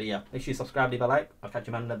know. But yeah, make sure you subscribe, leave a like. I'll catch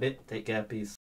you man in a bit. Take care, peace.